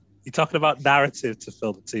 yeah. You're talking about narrative to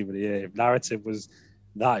fill the Team of the Year. If narrative was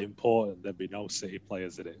that important, there'd be no City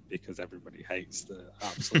players in it because everybody hates the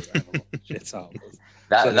absolute shit out of us.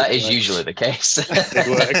 That is usually the case.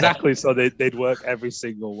 Exactly. So they'd work every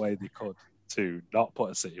single way they could to not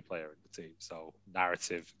put a City player in the team. So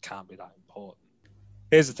narrative can't be that important.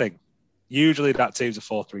 Here's the thing. Usually that team's a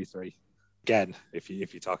 4-3-3. Again, if you're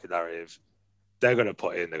talking narrative, they're going to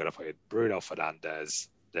put in Bruno Fernandes.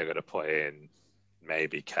 They're going to put in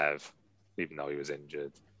maybe Kev, even though he was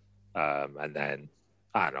injured. And then,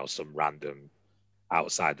 I don't know, some random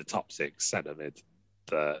outside the top 6 centre mid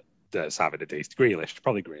that's having a decent.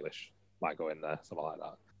 Probably Grealish might go in there, something like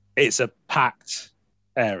that. It's a packed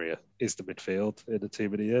area, is the midfield in the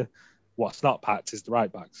Team of the Year. What's not packed is the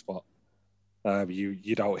right back spot.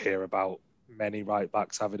 You don't hear about many right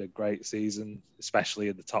backs having a great season, especially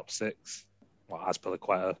in the top 6. Well,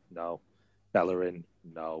 Azpilicueta, no. Bellerin,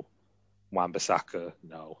 no. Wan-Bissaka,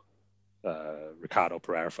 no. Ricardo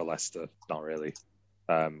Pereira for Leicester, not really.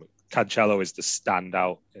 Cancelo is the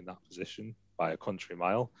standout in that position by a country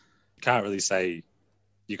mile. You can't really say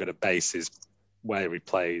you're going to base where he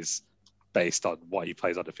plays based on what he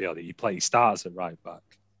plays on the field. He starts at right back.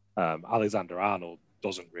 Alexander-Arnold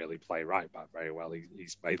doesn't really play right back very well.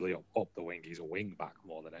 He's mainly up the wing. He's a wing back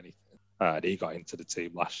more than anything. And he got into the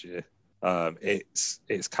team last year. It's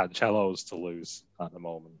Cancelo's to lose at the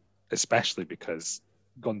moment, especially because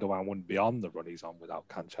Gundogan wouldn't be on the run he's on without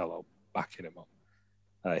Cancelo backing him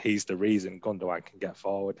up. He's the reason Gundogan can get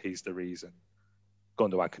forward. He's the reason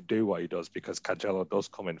Gundogan can do what he does, because Cancelo does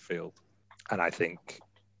come in field. And I think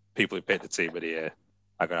people who pick the Team of the Year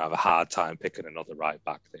are going to have a hard time picking another right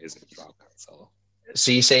back that isn't Joao Cancelo.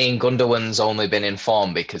 So you're saying Gundogan's only been in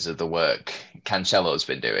form because of the work Cancelo's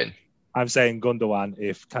been doing? I'm saying Gundogan,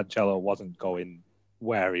 if Cancelo wasn't going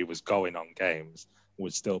where he was going on games,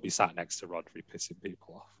 would still be sat next to Rodri pissing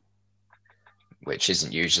people off. Which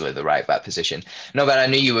isn't usually the right back position. No, but I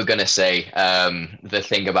knew you were going to say the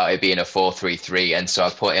thing about it being a 4-3-3. And so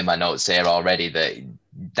I've put in my notes here already that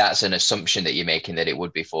that's an assumption that you're making, that it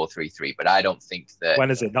would be 4-3-3. But I don't think that... When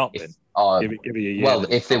has it not been? Give me a year. Well,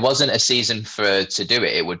 if there wasn't a season to do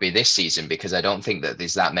it, it would be this season, because I don't think that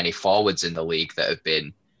there's that many forwards in the league that have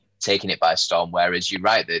been taking it by storm. Whereas you're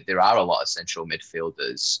right, that there are a lot of central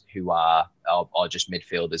midfielders who are, or just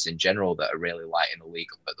midfielders in general, that are really lighting the league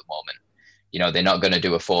up at the moment. You know, they're not going to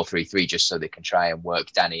do a 4-3-3 just so they can try and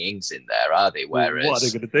work Danny Ings in there, are they? Whereas what are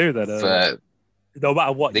they going to do then? No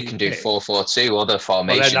matter what they can do, 4-4-2. Other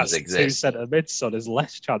formations exist. Two centre mids, so there's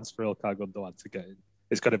less chance for Ilkay Gundogan to get in.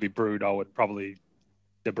 It's going to be Bruno and probably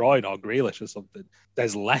De Bruyne or Grealish or something.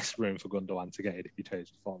 There's less room for Gundogan to get in if you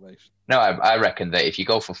change the formation. No, I reckon that if you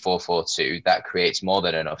go for 4-4-2, that creates more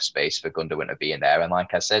than enough space for Gundogan to be in there. And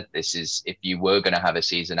like I said, this is, if you were going to have a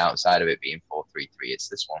season outside of it being 4-3-3, it's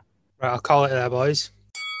this one. Right, I'll call it there, boys.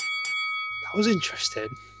 That was interesting.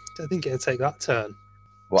 I think it'd take that turn.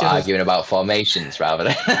 What, arguing about formations rather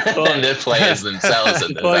than the players themselves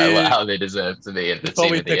and how they deserve to be in the before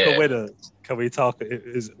team we of the pick year. a winner, can we talk?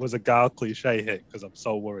 Was a Gal cliche hit? Because I'm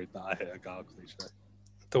so worried that I hit a Gal cliche.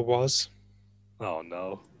 There was. Oh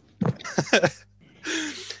no.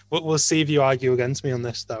 We'll see if you argue against me on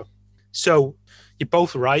this, though. So you're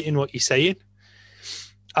both right in what you're saying.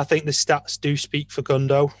 I think the stats do speak for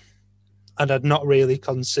Gundo, and I'd not really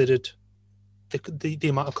considered the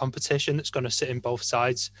amount of competition that's going to sit in both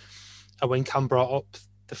sides. And when Cam brought up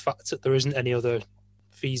the fact that there isn't any other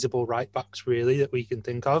feasible right backs really that we can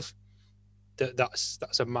think of, that's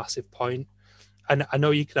a massive point. And I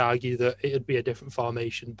know you can argue that it would be a different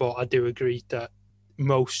formation, but I do agree that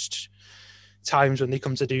most times when they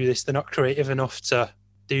come to do this, they're not creative enough to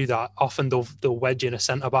do that. Often they'll wedge in a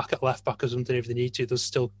centre back at left back or something if they need to. They'll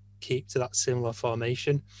still keep to that similar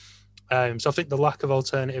formation. So I think the lack of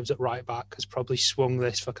alternatives at right back has probably swung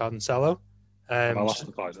this for Cancelo. I lost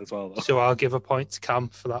the point as well, though. So I'll give a point to Cam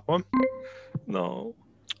for that one. No.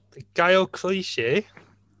 The Gaio cliche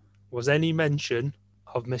was any mention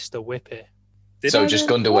of Mr. Whippy. So just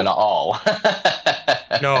Gundogan at all?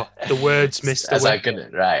 No, the words Mr.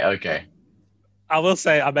 Whippy. Right, okay. I will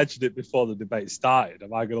say I mentioned it before the debate started.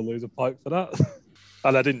 Am I going to lose a point for that?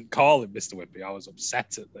 And I didn't call him Mr. Whippy. I was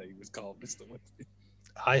upset at that he was called Mr. Whippy.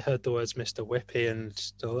 I heard the words Mr. Whippy and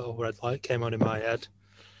the little red light came on in my head.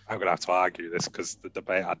 I'm going to have to argue this because the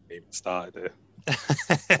debate hadn't even started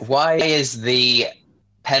here. Why is the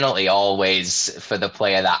penalty always for the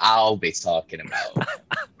player that I'll be talking about?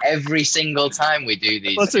 Every single time we do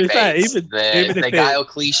these debates, the Gaio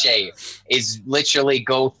cliche is literally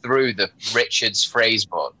go through the Richards phrase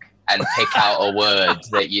book and pick out a word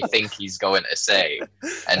that you think he's going to say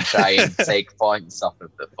and try and take points off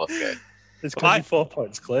of the fucker. It's going to be 4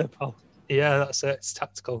 points clear, pal. Yeah, that's it. It's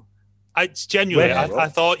tactical. It's genuinely, I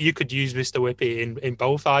thought you could use Mr. Whippy in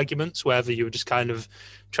both arguments, whether you were just kind of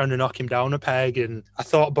trying to knock him down a peg, and I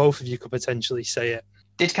thought both of you could potentially say it.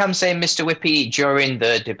 Did Cam say Mr. Whippy during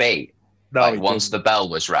the debate? No, like once the bell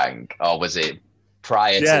was rang, or was it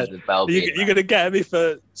prior to the bell being You're going to get me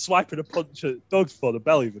for swiping a punch at Doug before the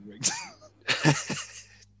bell even rings.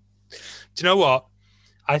 Do you know what?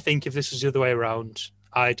 I think if this was the other way around,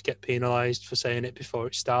 I'd get penalised for saying it before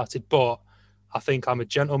it started, but I think I'm a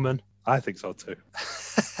gentleman. I think so too.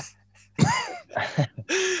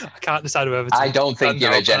 I can't decide whether to. I don't think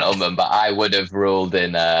you're a gentleman, but I would have ruled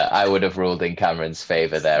in. Cameron's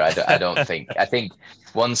favour there. I don't think. I think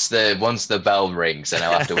once the bell rings, and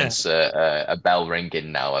I'll have to insert a bell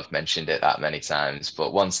ringing now. I've mentioned it that many times,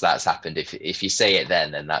 but once that's happened, if you say it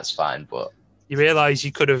then that's fine. But you realise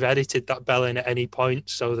you could have edited that bell in at any point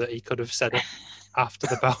so that he could have said it after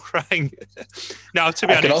the bell rang. Now, to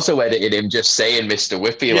be honest, I can also edit him just saying Mr.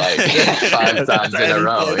 Whippy like 5 times in a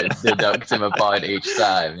row and deduct him a point each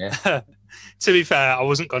time. Yeah. To be fair, I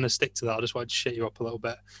wasn't going to stick to that. I just wanted to shit you up a little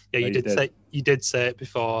bit. Yeah, you did say it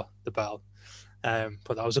before the bell,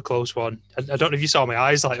 but that was a close one. I don't know if you saw my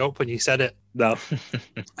eyes light up when you said it. No,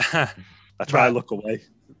 I try to look away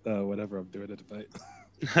whenever I'm doing a debate.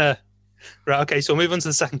 Right. Okay. So we'll move on to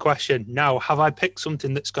the second question. Now, have I picked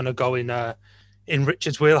something that's going to go in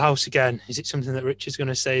Richard's wheelhouse again? Is it something that Richard's going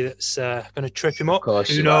to say that's going to trip him up? Of course.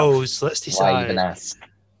 Who knows? Let's decide. Why even ask?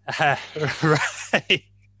 Right.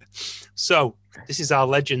 So this is our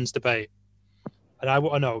legends debate, and I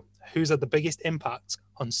want to know who's had the biggest impact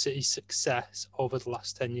on City's success over the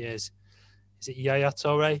last 10 years. Is it Yaya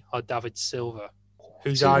Toure or David Silva?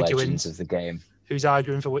 Who's Two arguing? legends of the game. Who's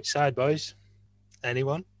arguing for which side, boys?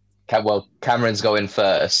 Anyone? Well, Cameron's going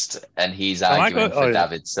first, and he's arguing for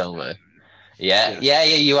David Silva. Yeah,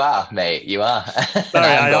 you are, mate. You are. Sorry,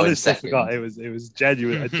 I honestly forgot. It was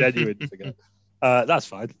genuine, a genuine figure. That's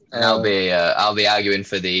fine. And I'll be arguing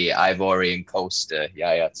for the Ivorian coaster,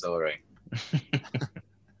 Yaya Toure.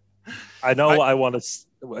 I know what I want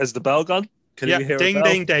to. Has the bell gone? Can you hear ding, a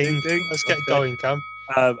bell? Ding, ding, ding. Let's get going, Cam.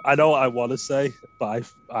 I know what I want to say, but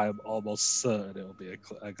I am almost certain it'll be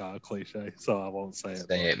a cliche, so I won't say it.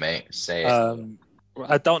 Say it, mate. Say it.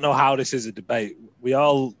 I don't know how this is a debate. We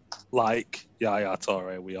all like Yaya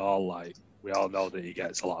Toure. We all know that he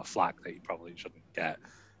gets a lot of flack that he probably shouldn't get,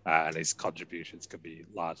 and his contributions can be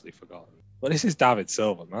largely forgotten. But this is David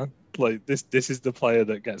Silva, man. Like this is the player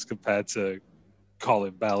that gets compared to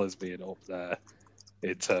Colin Bell as being up there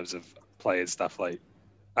in terms of playing stuff. Like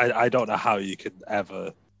I don't know how you can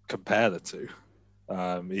ever compare the two.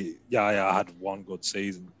 Yaya had one good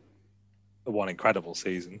season, one incredible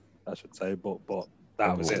season, I should say, but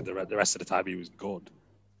that was it. The rest of the time he was good,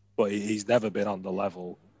 but he's never been on the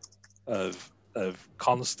level of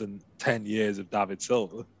constant 10 years of David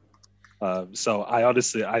Silva. So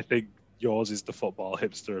I think yours is the football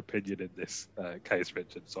hipster opinion in this case,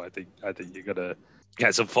 Richard. So I think you're gonna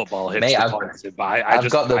get some football hipster points in. But I've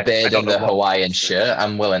got the beard and the Hawaiian shirt.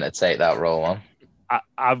 I'm willing to take that role on.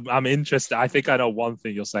 I'm interested. I think I know one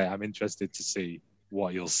thing you'll say. I'm interested to see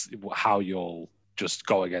how you'll just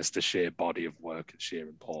go against the sheer body of work and sheer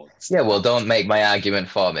importance. Yeah, well, don't make my argument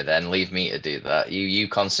for me then. Leave me to do that. You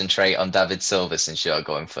concentrate on David Silva since you're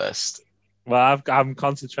going first. Well, I'm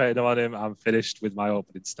concentrating on him. I'm finished with my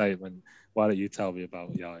opening statement. Why don't you tell me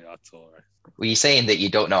about Yaya Toure? Well, you're saying that you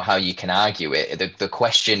don't know how you can argue it. The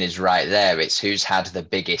question is right there. It's who's had the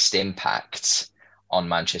biggest impact on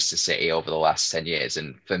Manchester City over the last 10 years.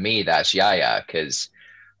 And for me, that's Yaya, because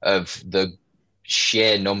of the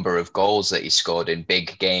sheer number of goals that he scored in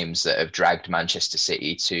big games that have dragged Manchester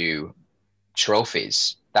City to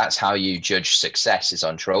trophies. That's how you judge success, is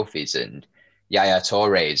on trophies. And Yaya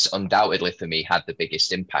Toure's undoubtedly, for me, had the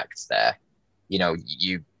biggest impact there. You know,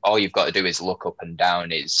 all you've got to do is look up and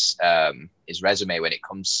down his resume when it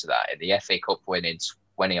comes to that. In the FA Cup win in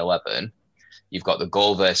 2011, you've got the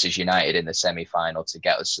goal versus United in the semi-final to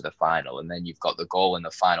get us to the final, and then you've got the goal in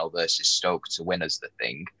the final versus Stoke to win us the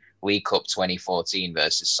thing. League Cup 2014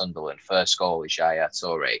 versus Sunderland, first goal is Yaya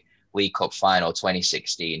Toure. League Cup final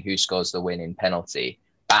 2016, who scores the winning penalty?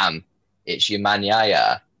 Bam, it's your man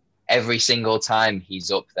Yaya. Every single time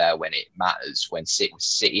he's up there when it matters, when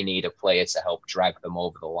City need a player to help drag them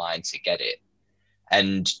over the line to get it.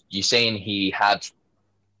 And you're saying he had,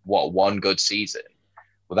 one good season?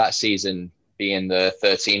 Well, that season being the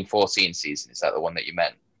 13-14 season, is that the one that you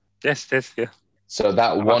meant? Yes, yeah. So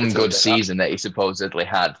that one good season that he supposedly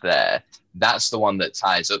had there, that's the one that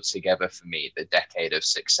ties up together for me the decade of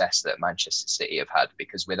success that Manchester City have had.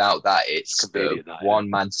 Because without that, it's the one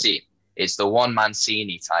Mancini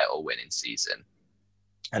title winning season.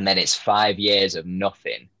 And then it's 5 years of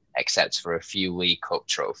nothing except for a few League Cup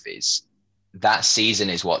trophies. That season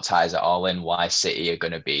is what ties it all in, why City are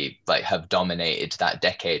going to be have dominated that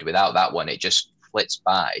decade. Without that one, it just flits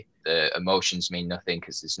by. The emotions mean nothing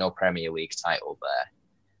because there's no Premier League title there.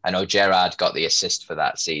 I know Gerrard got the assist for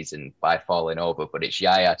that season by falling over, but it's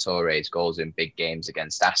Yaya Toure's goals in big games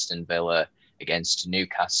against Aston Villa, against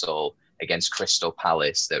Newcastle, against Crystal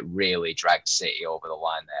Palace that really dragged City over the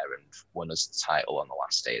line there and won us the title on the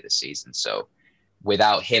last day of the season. So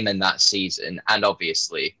without him in that season, and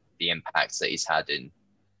obviously the impact that he's had in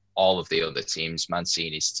all of the other teams,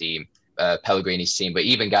 Mancini's team, Pellegrini's team, but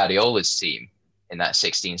even Guardiola's team in that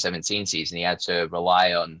 16-17 season, he had to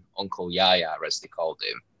rely on Uncle Yaya, as they called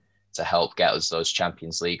him, to help get us those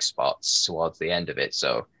Champions League spots towards the end of it.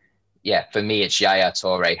 So yeah, for me, it's Yaya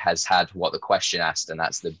Toure has had what the question asked, and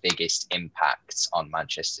that's the biggest impact on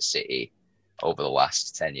Manchester City over the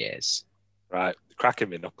last 10 years. Right, cracking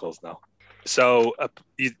me knuckles now. So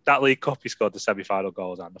that League Cup, he scored the semi-final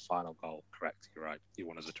goals and the final goal. Correct, you're right. He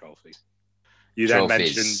won as a trophy. You then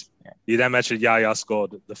mentioned Yaya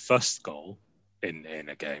scored the first goal in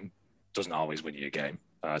a game. Doesn't always win you a game,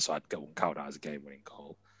 so I'd count that as a game-winning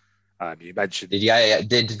goal. You mentioned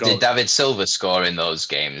did David Silva score in those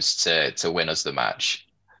games to win us the match?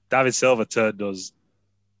 David Silva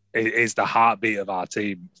is the heartbeat of our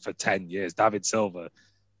team for 10 years. David Silva,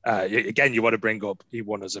 again, you want to bring up, he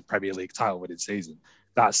won us a Premier League title winning season.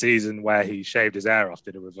 That season where he shaved his hair off,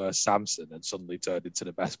 did a reverse Samson, and suddenly turned into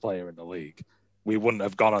the best player in the league. We wouldn't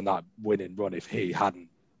have gone on that winning run if he hadn't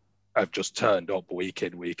have just turned up week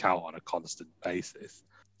in, week out on a constant basis.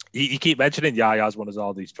 You keep mentioning Yaya's won us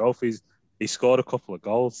all these trophies. He scored a couple of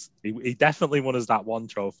goals. He definitely won us that one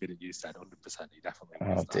trophy that you said, 100%. He definitely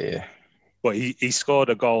won us that. Dear. But he scored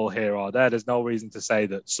a goal here or there. There's no reason to say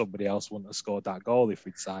that somebody else wouldn't have scored that goal if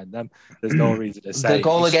we'd signed them. There's no reason to say... The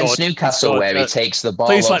goal against Newcastle where he takes the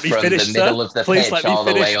ball up from the middle of the pitch all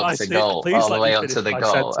the way up to goal. All the way up to the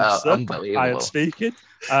goal. Unbelievable. I am speaking.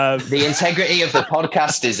 The integrity of the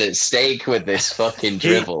podcast is at stake with this fucking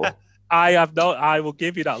dribble. I will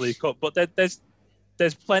give you that, League Cup. But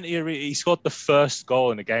there's plenty of... He scored the first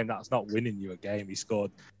goal in a game. That's not winning you a game. He scored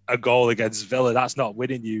a goal against Villa. That's not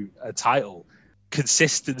winning you a title.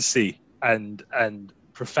 Consistency and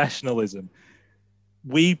professionalism.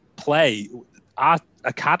 We play... Our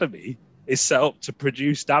academy is set up to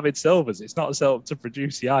produce David Silvas. It's not set up to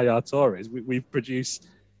produce Yaya Tourés. We've produced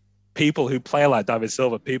people who play like David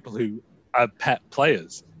Silva, people who are pet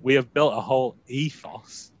players. We have built a whole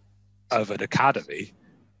ethos of an academy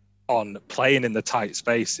on playing in the tight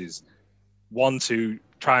spaces, 1-2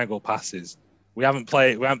 triangle passes. We haven't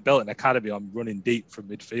built an academy on running deep from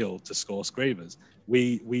midfield to score screamers.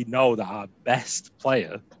 We know that our best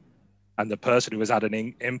player and the person who has had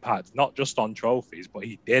an impact, not just on trophies, but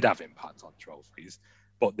he did have impact on trophies,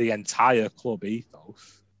 but the entire club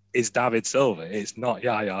ethos is David Silva. It's not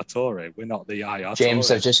Yaya Touré. We're not the Yaya James,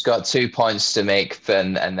 Touré. I've just got 2 points to make,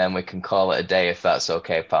 Finn, and then we can call it a day if that's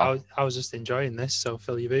okay, pal. I was just enjoying this, so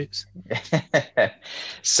fill your boots.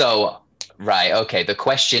 So, right, okay. The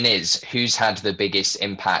question is, who's had the biggest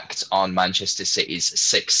impact on Manchester City's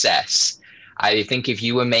success? I think if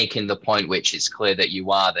you were making the point, which is clear that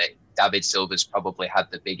you are, that David Silva's probably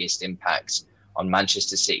had the biggest impact on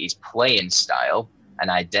Manchester City's playing style and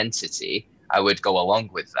identity, I would go along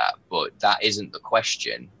with that, but that isn't the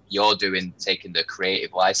question. You're taking the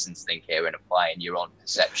creative license thing here and applying your own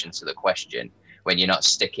perception to the question when you're not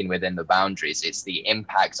sticking within the boundaries. It's the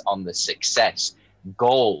impact on the success.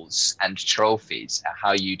 Goals and trophies are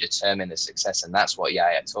how you determine the success, and that's what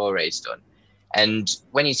Yaya Touré's done. And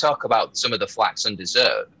when you talk about some of the flack's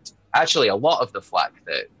undeserved, actually a lot of the flack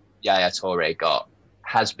that Yaya Touré got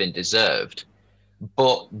has been deserved.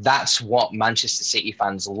 But that's what Manchester City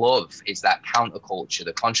fans love, is that counterculture,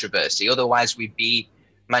 the controversy. Otherwise, we'd be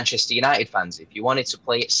Manchester United fans. If you wanted to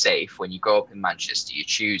play it safe when you grow up in Manchester, you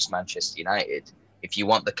choose Manchester United. If you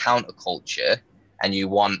want the counterculture and you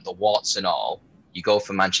want the warts and all, you go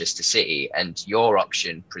for Manchester City. And your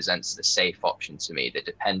option presents the safe option to me, the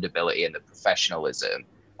dependability and the professionalism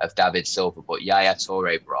of David Silva. But Yaya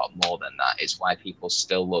Touré brought more than that. It's why people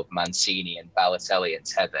still love Mancini and Balotelli and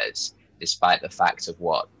Tevez, despite the fact of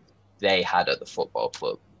what they had at the football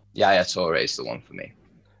club. Yaya Touré is the one for me.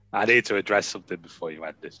 I need to address something before you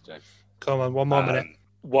end this, James. Come on, one more minute.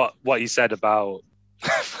 What you said about...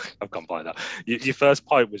 I've gone by that. Your first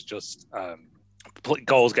point was just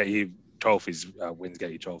goals get you trophies, wins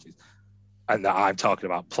get you trophies. And that I'm talking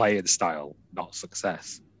about playing style, not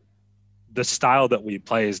success. The style that we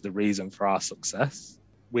play is the reason for our success.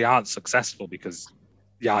 We aren't successful because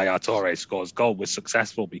Yaya Touré scores goal. We're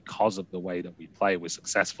successful because of the way that we play. We're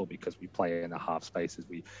successful because we play in the half spaces.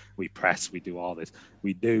 We press. We do all this.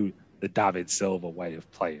 We do the David Silva way of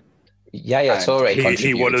playing. Yaya Touré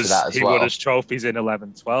contributed to that as well. He won us trophies in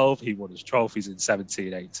 11-12. He won us trophies in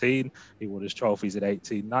 17-18. He won us trophies in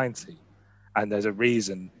 18-19. And there's a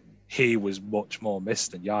reason he was much more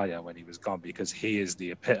missed than Yaya when he was gone, because he is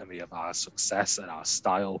the epitome of our success and our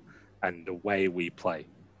style and the way we play.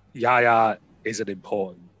 Yaya is an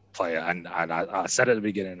important player, and I said at the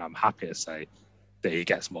beginning, I'm happy to say that he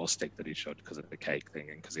gets more stick than he should because of the cake thing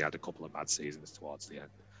and because he had a couple of bad seasons towards the end.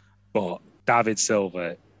 But David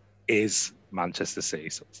Silva is Manchester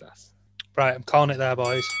City's success. Right, I'm calling it there,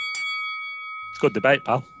 boys. It's a good debate,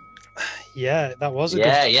 pal. Yeah, that was a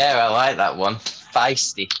good... Yeah, I like that one.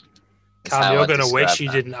 Feisty. Cam, you're going to wish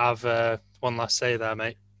you didn't have one last say there,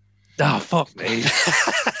 mate. Oh, fuck me.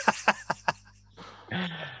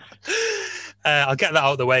 I'll get that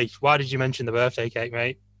out of the way. Why did you mention the birthday cake,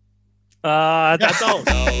 mate? I don't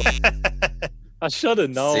know. I should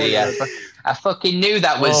have known. See, I fucking knew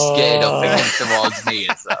that was geared up against towards me.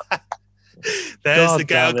 So. There's the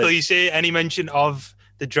girl cliche. Any mention of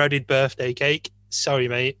the dreaded birthday cake? Sorry,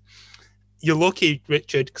 mate. You're lucky,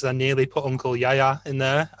 Richard, because I nearly put Uncle Yaya in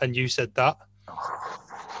there, and you said that.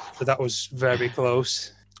 So that was very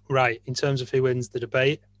close. Right, in terms of who wins the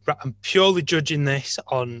debate, I'm purely judging this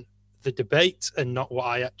on the debate and not what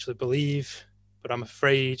I actually believe, but I'm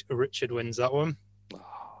afraid Richard wins that one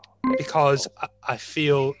because I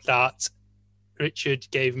feel that Richard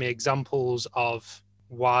gave me examples of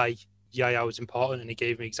why Yaya was important, and he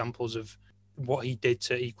gave me examples of what he did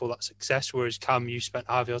to equal that success, whereas Cam, you spent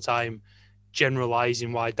half your time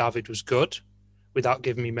generalising why David was good, without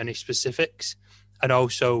giving me many specifics. And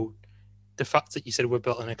also the fact that you said we're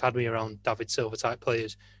built an academy around David Silva type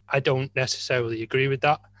players, I don't necessarily agree with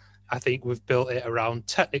that. I think we've built it around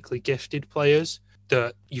technically gifted players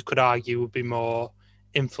that you could argue would be more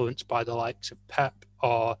influenced by the likes of Pep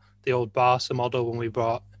or the old Barca model when we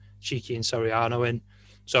brought Cheeky and Soriano in.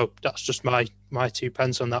 So that's just my 2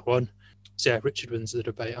 pence on that one. So yeah, Richard wins the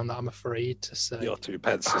debate on that, I'm afraid to say. Your 2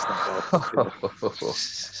 pence is not well.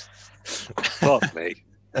 Fuck me.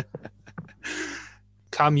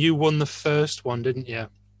 Cam, you won the first one, didn't you?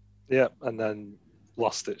 Yeah, and then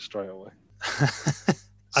lost it straight away.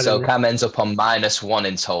 So Cam ends up on -1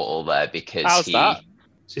 in total there because How's that?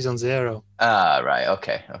 She's on 0. Right,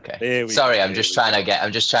 okay. Sorry, I'm just trying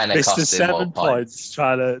to cost him more points.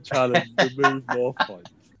 Trying to remove more points.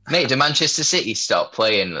 Mate, do Manchester City stop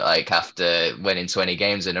playing like after winning 20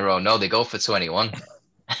 games in a row? No, they go for 21.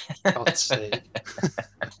 God's sake.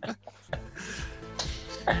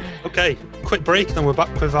 Okay, quick break, then we're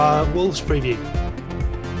back with our Wolves preview.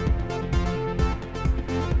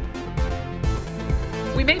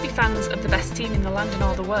 We may be fans of the best team in the land and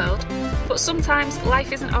all the world, but sometimes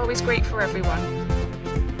life isn't always great for everyone.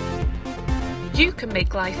 You can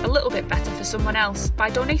make life a little bit better for someone else by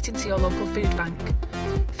donating to your local food bank.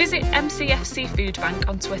 Visit MCFC Food Bank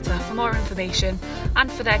on Twitter for more information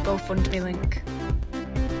and for their GoFundMe link.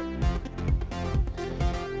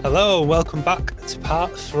 Hello, welcome back to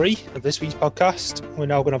part 3 of this week's podcast. We're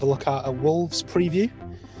now going to have a look at a Wolves preview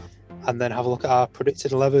and then have a look at our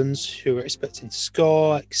predicted 11s, who we're expecting to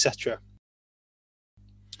score, etc.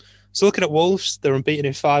 So looking at Wolves, they're unbeaten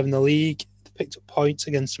in 5 in the league. They picked up points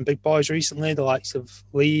against some big boys recently, the likes of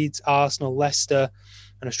Leeds, Arsenal, Leicester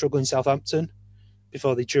and a struggling Southampton,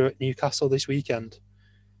 before they drew at Newcastle this weekend.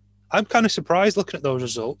 I'm kind of surprised looking at those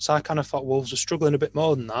results. I kind of thought Wolves were struggling a bit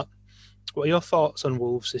more than that. What are your thoughts on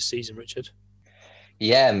Wolves this season, Richard?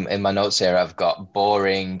 Yeah, in my notes here, I've got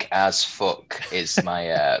boring as fuck is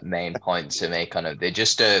my main point to make on it.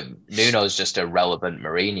 Nuno's just a relevant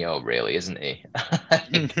Mourinho, really, isn't he?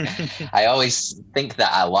 I always think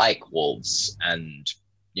that I like Wolves, and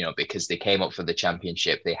because they came up for the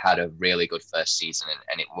Championship, they had a really good first season,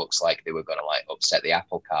 and it looks like they were going to upset the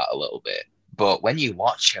apple cart a little bit. But when you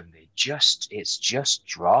watch them, it's just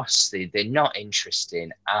dross. They're not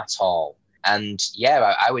interesting at all. And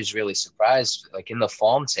yeah, I was really surprised. In the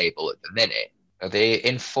form table at the minute, are they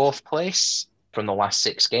in 4th place from the last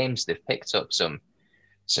 6 games? They've picked up some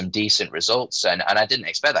decent results, and I didn't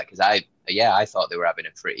expect that because I thought they were having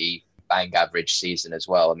a pretty bang average season as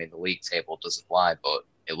well. I mean, the league table doesn't lie, but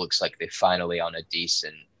it looks like they're finally on a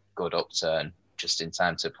decent, good upturn just in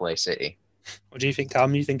time to play City. What do you think,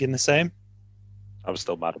 Cam? You thinking the same? I'm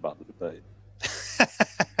still mad about the debate.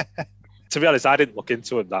 To be honest, I didn't look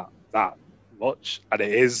into it that much, and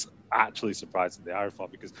it is actually surprising they are in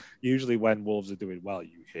form, because usually when Wolves are doing well,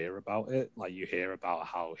 you hear about it. You hear about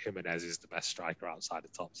how Jimenez is the best striker outside the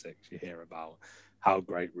top 6. You hear about how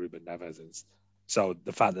great Ruben Neves is. So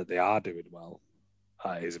the fact that they are doing well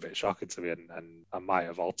is a bit shocking to me, and I might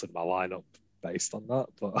have altered my lineup based on that,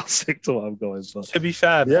 but I'll stick to what I'm going for. To be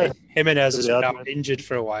fair, Jimenez has been out injured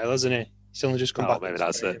for a while, hasn't he? He's only just come back. Maybe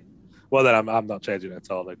that's it. Well, then I'm not changing it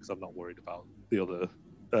at all, because I'm not worried about the other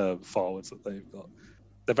forwards that they've got.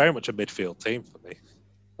 They're very much a midfield team for me.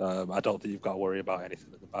 I don't think you've got to worry about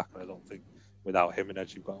anything at the back, and I don't think without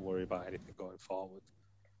Jimenez you've got to worry about anything going forward.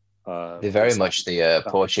 They're very much the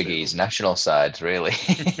Portuguese national side, really.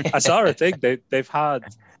 I saw a thing. They've had,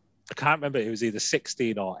 I can't remember, it was either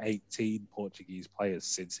 16 or 18 Portuguese players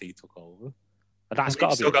since he took over. And that's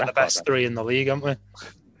got to be still got the best 3 in the league, haven't we?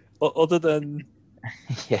 But other than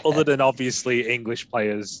obviously English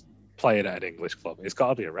players playing at an English club, it's got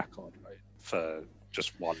to be a record, right, for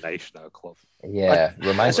just one nation at a club. Yeah,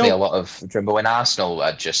 reminds me a lot of, do you remember when Arsenal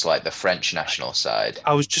had just the French national side?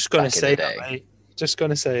 I was just going to say that, mate. Just going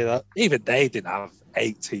to say that. Even they didn't have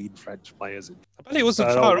 18 French players. I bet it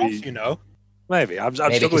wasn't far off, Maybe. I'm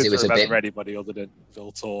struggling to remember anybody other than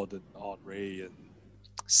Viltord and Henry and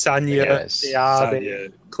Sanya,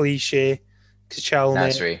 Diaby, Clichy,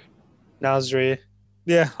 Kachelny, Nasri.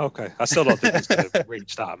 Yeah, okay. I still don't think he's going to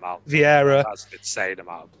reach that amount. Vieira. That's an insane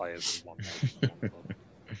amount of players in one club.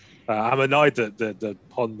 I'm annoyed that the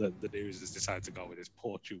pun that the news has decided to go with is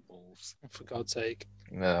Portugal Wolves. For God's sake.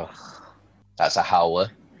 Ugh. That's a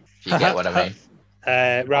howler, if you get what I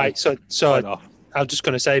mean. Right, so I'm just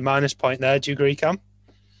going to say minus point there. Do you agree, Cam?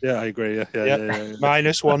 Yeah, I agree. Yeah.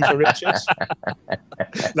 -1 for Richard.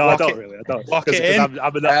 No, Lock I don't it- really. I don't. lock it 'Cause in.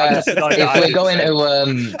 I'm just annoyed that I If we're didn't going say it.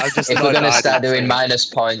 to I'm just if we're annoyed going to that I start didn't doing say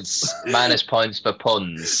it. minus points for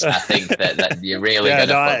puns, I think that you're really Yeah, going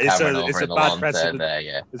to no, put it's Cameron a- over it's a in the bad lawn precedent. there.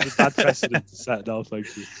 Yeah. It's a bad precedent to set. No, thank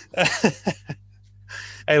you.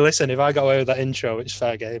 Hey, listen, if I got away with that intro, it's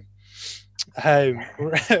fair game.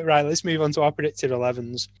 Right, let's move on to our predicted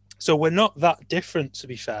 11s. So we're not that different, to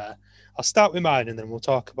be fair. I'll start with mine and then we'll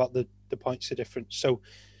talk about the points of difference. So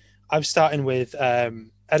I'm starting with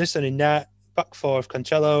Edison in net, back four of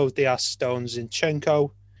Cancelo, Diaz, Stones,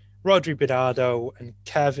 Zinchenko, Rodri, Bernardo, and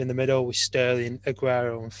Kev in the middle with Sterling,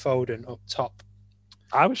 Aguero, and Foden up top.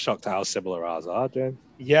 I was shocked at how similar ours are, James.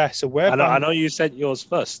 Yeah, so we're I know you sent yours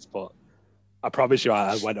first, but I promise you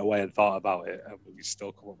I went away and thought about it, and we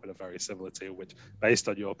still come up with a very similar team, which, based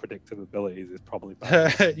on your predictive abilities, is probably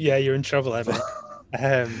bad. yeah, you're in trouble, Evan.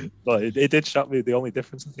 But it did shock me. The only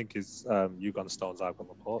difference, I think, is you got Stones, I've got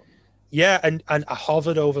Laporte. Yeah, and I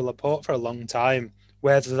hovered over Laporte for a long time,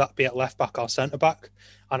 whether that be at left back or centre back.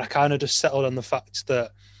 And I kind of just settled on the fact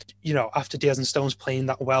that, you know, after Diaz and Stones playing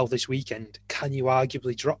that well this weekend, can you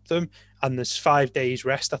arguably drop them? And there's 5 days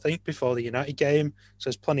rest, I think, before the United game. So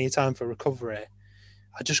there's plenty of time for recovery.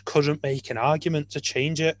 I just couldn't make an argument to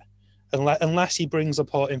change it unless he brings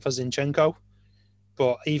Laporte in for Zinchenko.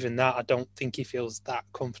 But even that, I don't think he feels that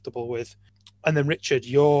comfortable with. And then, Richard,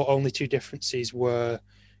 your only two differences were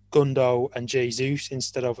Gundo and Jesus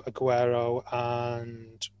instead of Aguero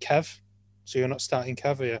and Kev. So you're not starting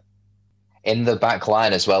Kev, are you? In the back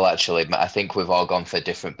line as well, actually. I think we've all gone for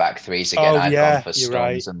different back threes again. I've gone for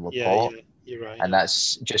Stones and Laporte. Yeah, you're right. And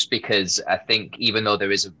that's just because I think even though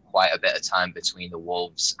there is quite a bit of time between the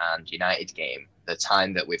Wolves and United game, the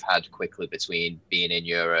time that we've had quickly between being in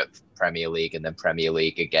Europe, Premier League, and then Premier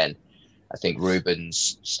League again, I think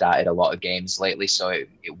Ruben's started a lot of games lately, so it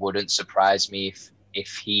wouldn't surprise me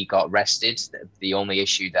if he got rested. The only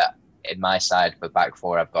issue that in my side for back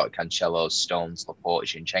four, I've got Cancelo, Stones, Laporte,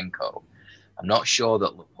 Zinchenko. I'm not sure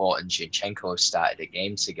that Laporte and Zinchenko have started a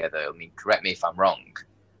game together. I mean, correct me if I'm wrong,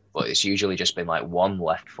 but it's usually just been like one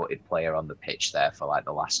left-footed player on the pitch there for like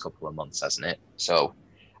the last couple of months, hasn't it? So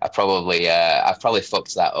I've probably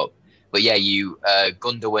fucked that up. But yeah, you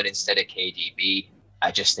Gundogan instead of KDB.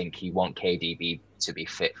 I just think you want KDB to be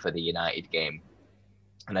fit for the United game.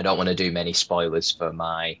 And I don't want to do many spoilers for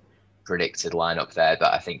my predicted lineup there,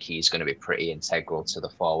 but I think he's going to be pretty integral to the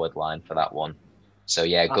forward line for that one. So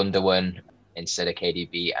yeah, Gundogan instead of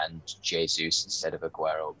KDB and Jesus instead of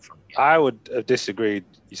Aguero up front. Yeah. I would have disagreed.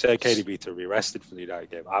 You said KDB to be rested for the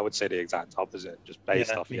United game. I would say the exact opposite, just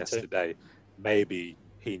based off yesterday. Maybe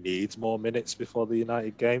he needs more minutes before the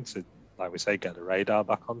United game to, like we say, get the radar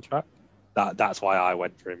back on track. That's why I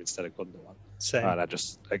went for him instead of Gundogan. Same. And I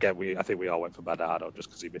think we all went for Bernardo just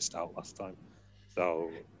because he missed out last time.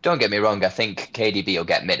 So don't get me wrong. I think KDB will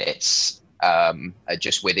get minutes.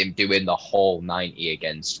 Just with him doing the whole 90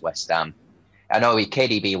 against West Ham. I know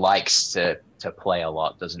KDB likes to play a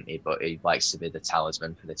lot, doesn't he? But he likes to be the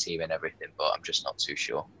talisman for the team and everything. But I'm just not too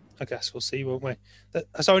sure. I guess we'll see, won't we?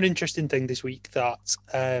 I saw an interesting thing this week that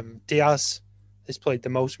Diaz has played the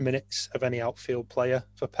most minutes of any outfield player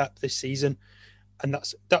for Pep this season. And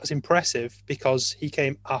that's impressive because he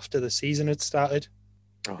came after the season had started.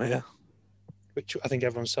 Oh, yeah. Which I think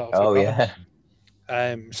everyone sort of forgot.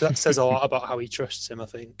 Yeah. So that says a lot about how he trusts him, I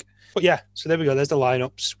think. But yeah, so there we go. There's the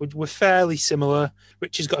lineups. We're fairly similar.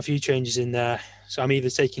 Richard's got a few changes in there. So I'm either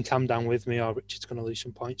taking Cam down with me or Richard's going to lose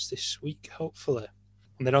some points this week, hopefully.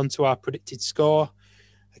 And then on to our predicted score.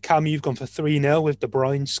 Cam, you've gone for 3-0 with De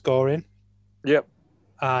Bruyne scoring. Yep.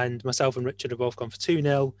 And myself and Richard have both gone for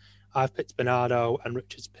 2-0. I've picked Bernardo and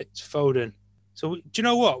Richard's picked Foden. So do you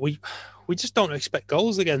know what? We just don't expect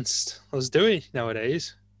goals against us, do we,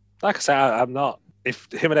 nowadays? Like I say, I'm not. If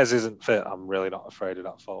Jimenez isn't fit, I'm really not afraid of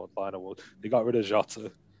that forward line. They got rid of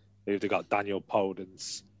Jota. They've got Daniel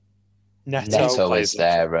Podence. Neto is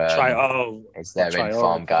their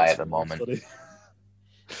informed guy at the moment.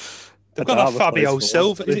 They've got that Fabio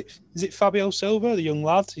Silva. Is it Fabio Silva, the young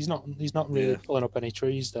lad? He's not really pulling up any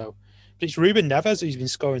trees though. But it's Ruben Neves who's been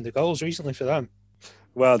scoring the goals recently for them.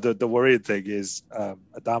 Well, the worrying thing is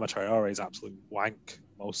Adama Traore is absolute wank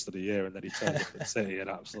most of the year, and then he turns up at City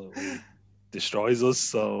and absolutely destroys us.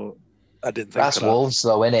 So I didn't think that's Wolves,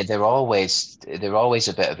 though, innit? They're always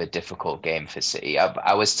a bit of a difficult game for City.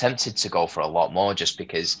 I was tempted to go for a lot more just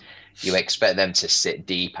because you expect them to sit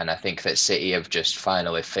deep, and I think that City have just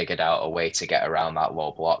finally figured out a way to get around that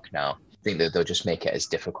low block now. I think that they'll just make it as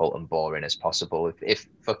difficult and boring as possible. If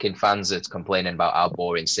fucking fans are complaining about how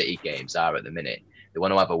boring City games are at the minute, they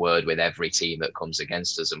want to have a word with every team that comes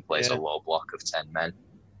against us and plays a low block of 10 men.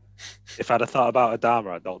 if I'd have thought about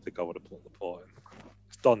Adama, I don't think I would have put Laporte in.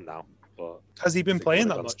 It's done now. But Has he been I think I playing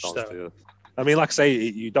would have that gone much Stones though? to the other. I mean, like I say,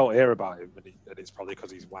 you don't hear about him, and it's probably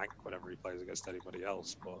because he's wank whenever he plays against anybody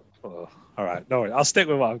else. But all right, no worries. I'll stick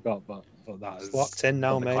with what I've got. But that It's is locked in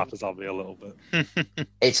now, the mate. clappers on me a little bit.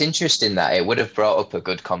 It's interesting that it would have brought up a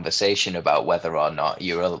good conversation about whether or not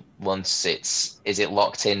is it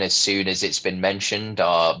locked in as soon as it's been mentioned,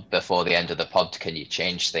 or before the end of the pod, can you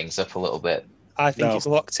change things up a little bit? I think No. it's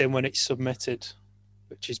locked in when it's submitted,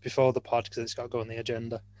 which is before the pod because it's got to go on the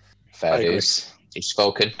agenda. Fair I agree. dues. You've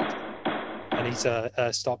spoken. I need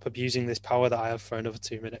to stop abusing this power that I have for another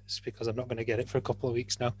 2 minutes because I'm not going to get it for a couple of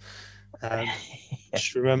weeks now.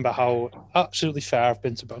 Just remember how absolutely fair I've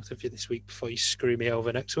been to both of you this week before you screw me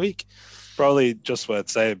over next week. Probably just worth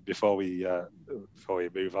saying before we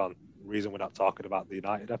move on. The reason we're not talking about the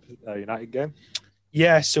United game.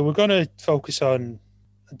 Yeah, so we're going to focus on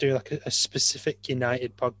do like a specific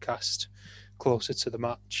United podcast closer to the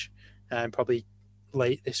match, and probably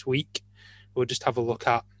late this week. We'll just have a look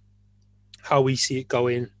at how we see it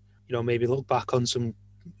going. You know, maybe look back on some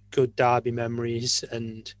good derby memories.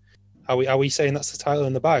 And are we saying that's the title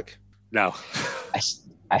in the bag? No.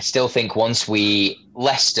 I still think once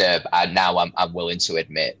Leicester, now I'm willing to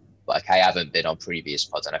admit, like I haven't been on previous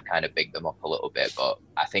pods and I've kind of bigged them up a little bit, but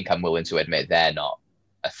I think I'm willing to admit they're not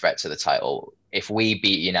a threat to the title. If we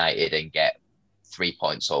beat United and get 3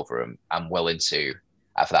 points over them, I'm willing to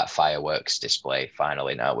have that fireworks display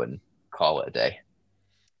finally now and call it a day.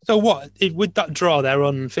 So with that draw, they're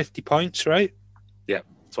on 50 points, right? Yeah,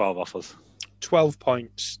 12 offers. 12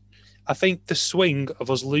 points. I think the swing of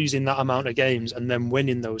us losing that amount of games and then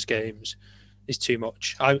winning those games is too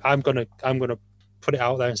much. I'm gonna put it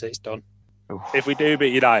out there and say it's done. If we do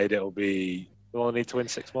beat United, we'll only need to win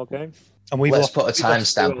 6 more games. And let's put a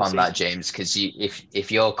timestamp on that, James, because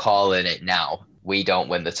if you're calling it now, we don't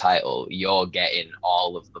win the title, you're getting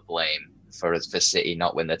all of the blame for City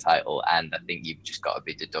not win the title, and I think you've just got to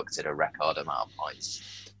be deducted a record amount of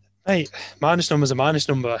points. Hey, minus number's a minus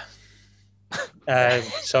number.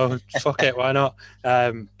 So fuck it, why not?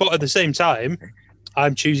 But at the same time,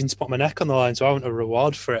 I'm choosing to put my neck on the line, so I want a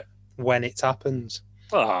reward for it when it happens.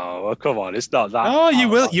 Oh, well, come on, it's not that. Oh,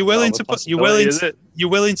 you're willing to punish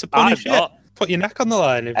it? Put your neck on the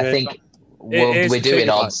line. I think we're doing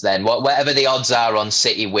odds then. Whatever the odds are on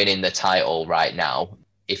City winning the title right now,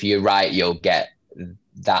 if you're right, you'll get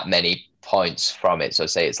that many points from it. So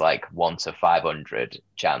say it's like 1 to 500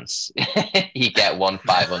 chance. You get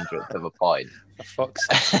 1/500th of a point. For fuck's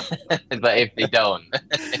sake. But if they don't,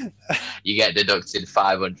 you get deducted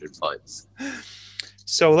 500 points.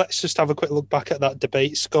 So let's just have a quick look back at that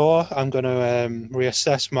debate score. I'm going to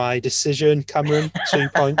reassess my decision. Cameron, 2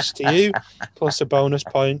 points to you, plus a bonus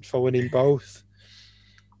point for winning both.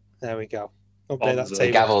 There we go. Update that The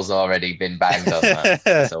table. gavel's already been banged on that.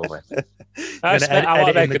 It's over. I want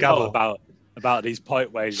to make a gavel. note about these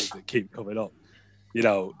point wages that keep coming up. You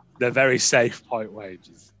know, they're very safe point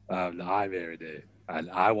wages that I'm hearing here, and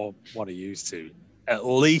I want to use to, at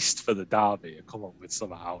least for the derby, to come up with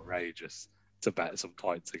something outrageous to bet some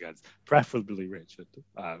points against, preferably Richard,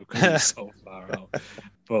 because he's so far out.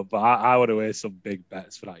 But I want to hear some big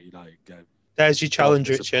bets for that United game. There's your challenge,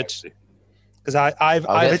 Richard. Because I've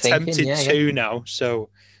attempted two now, so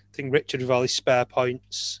I think Richard, with all his spare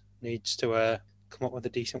points, needs to come up with a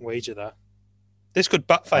decent wager there. This could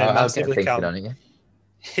backfire massively, Cam.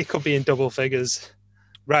 It could be in double figures.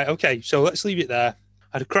 Right, okay, so let's leave it there.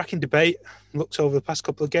 I had a cracking debate, looked over the past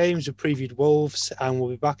couple of games, we previewed Wolves, and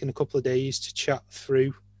we'll be back in a couple of days to chat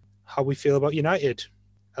through how we feel about United,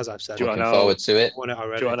 as I've said. Looking forward to it. Do you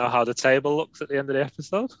want to know how the table looks at the end of the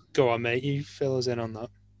episode? Go on, mate, you fill us in on that.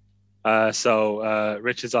 So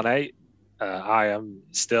Richard's on 8. I am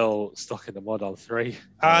still stuck in the mud on 3.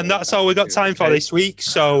 And that's all we got time for this week.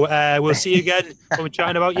 So we'll see you again when we're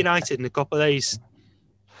chatting about United in a couple of days.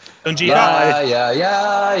 Yeah,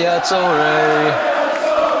 it's all right.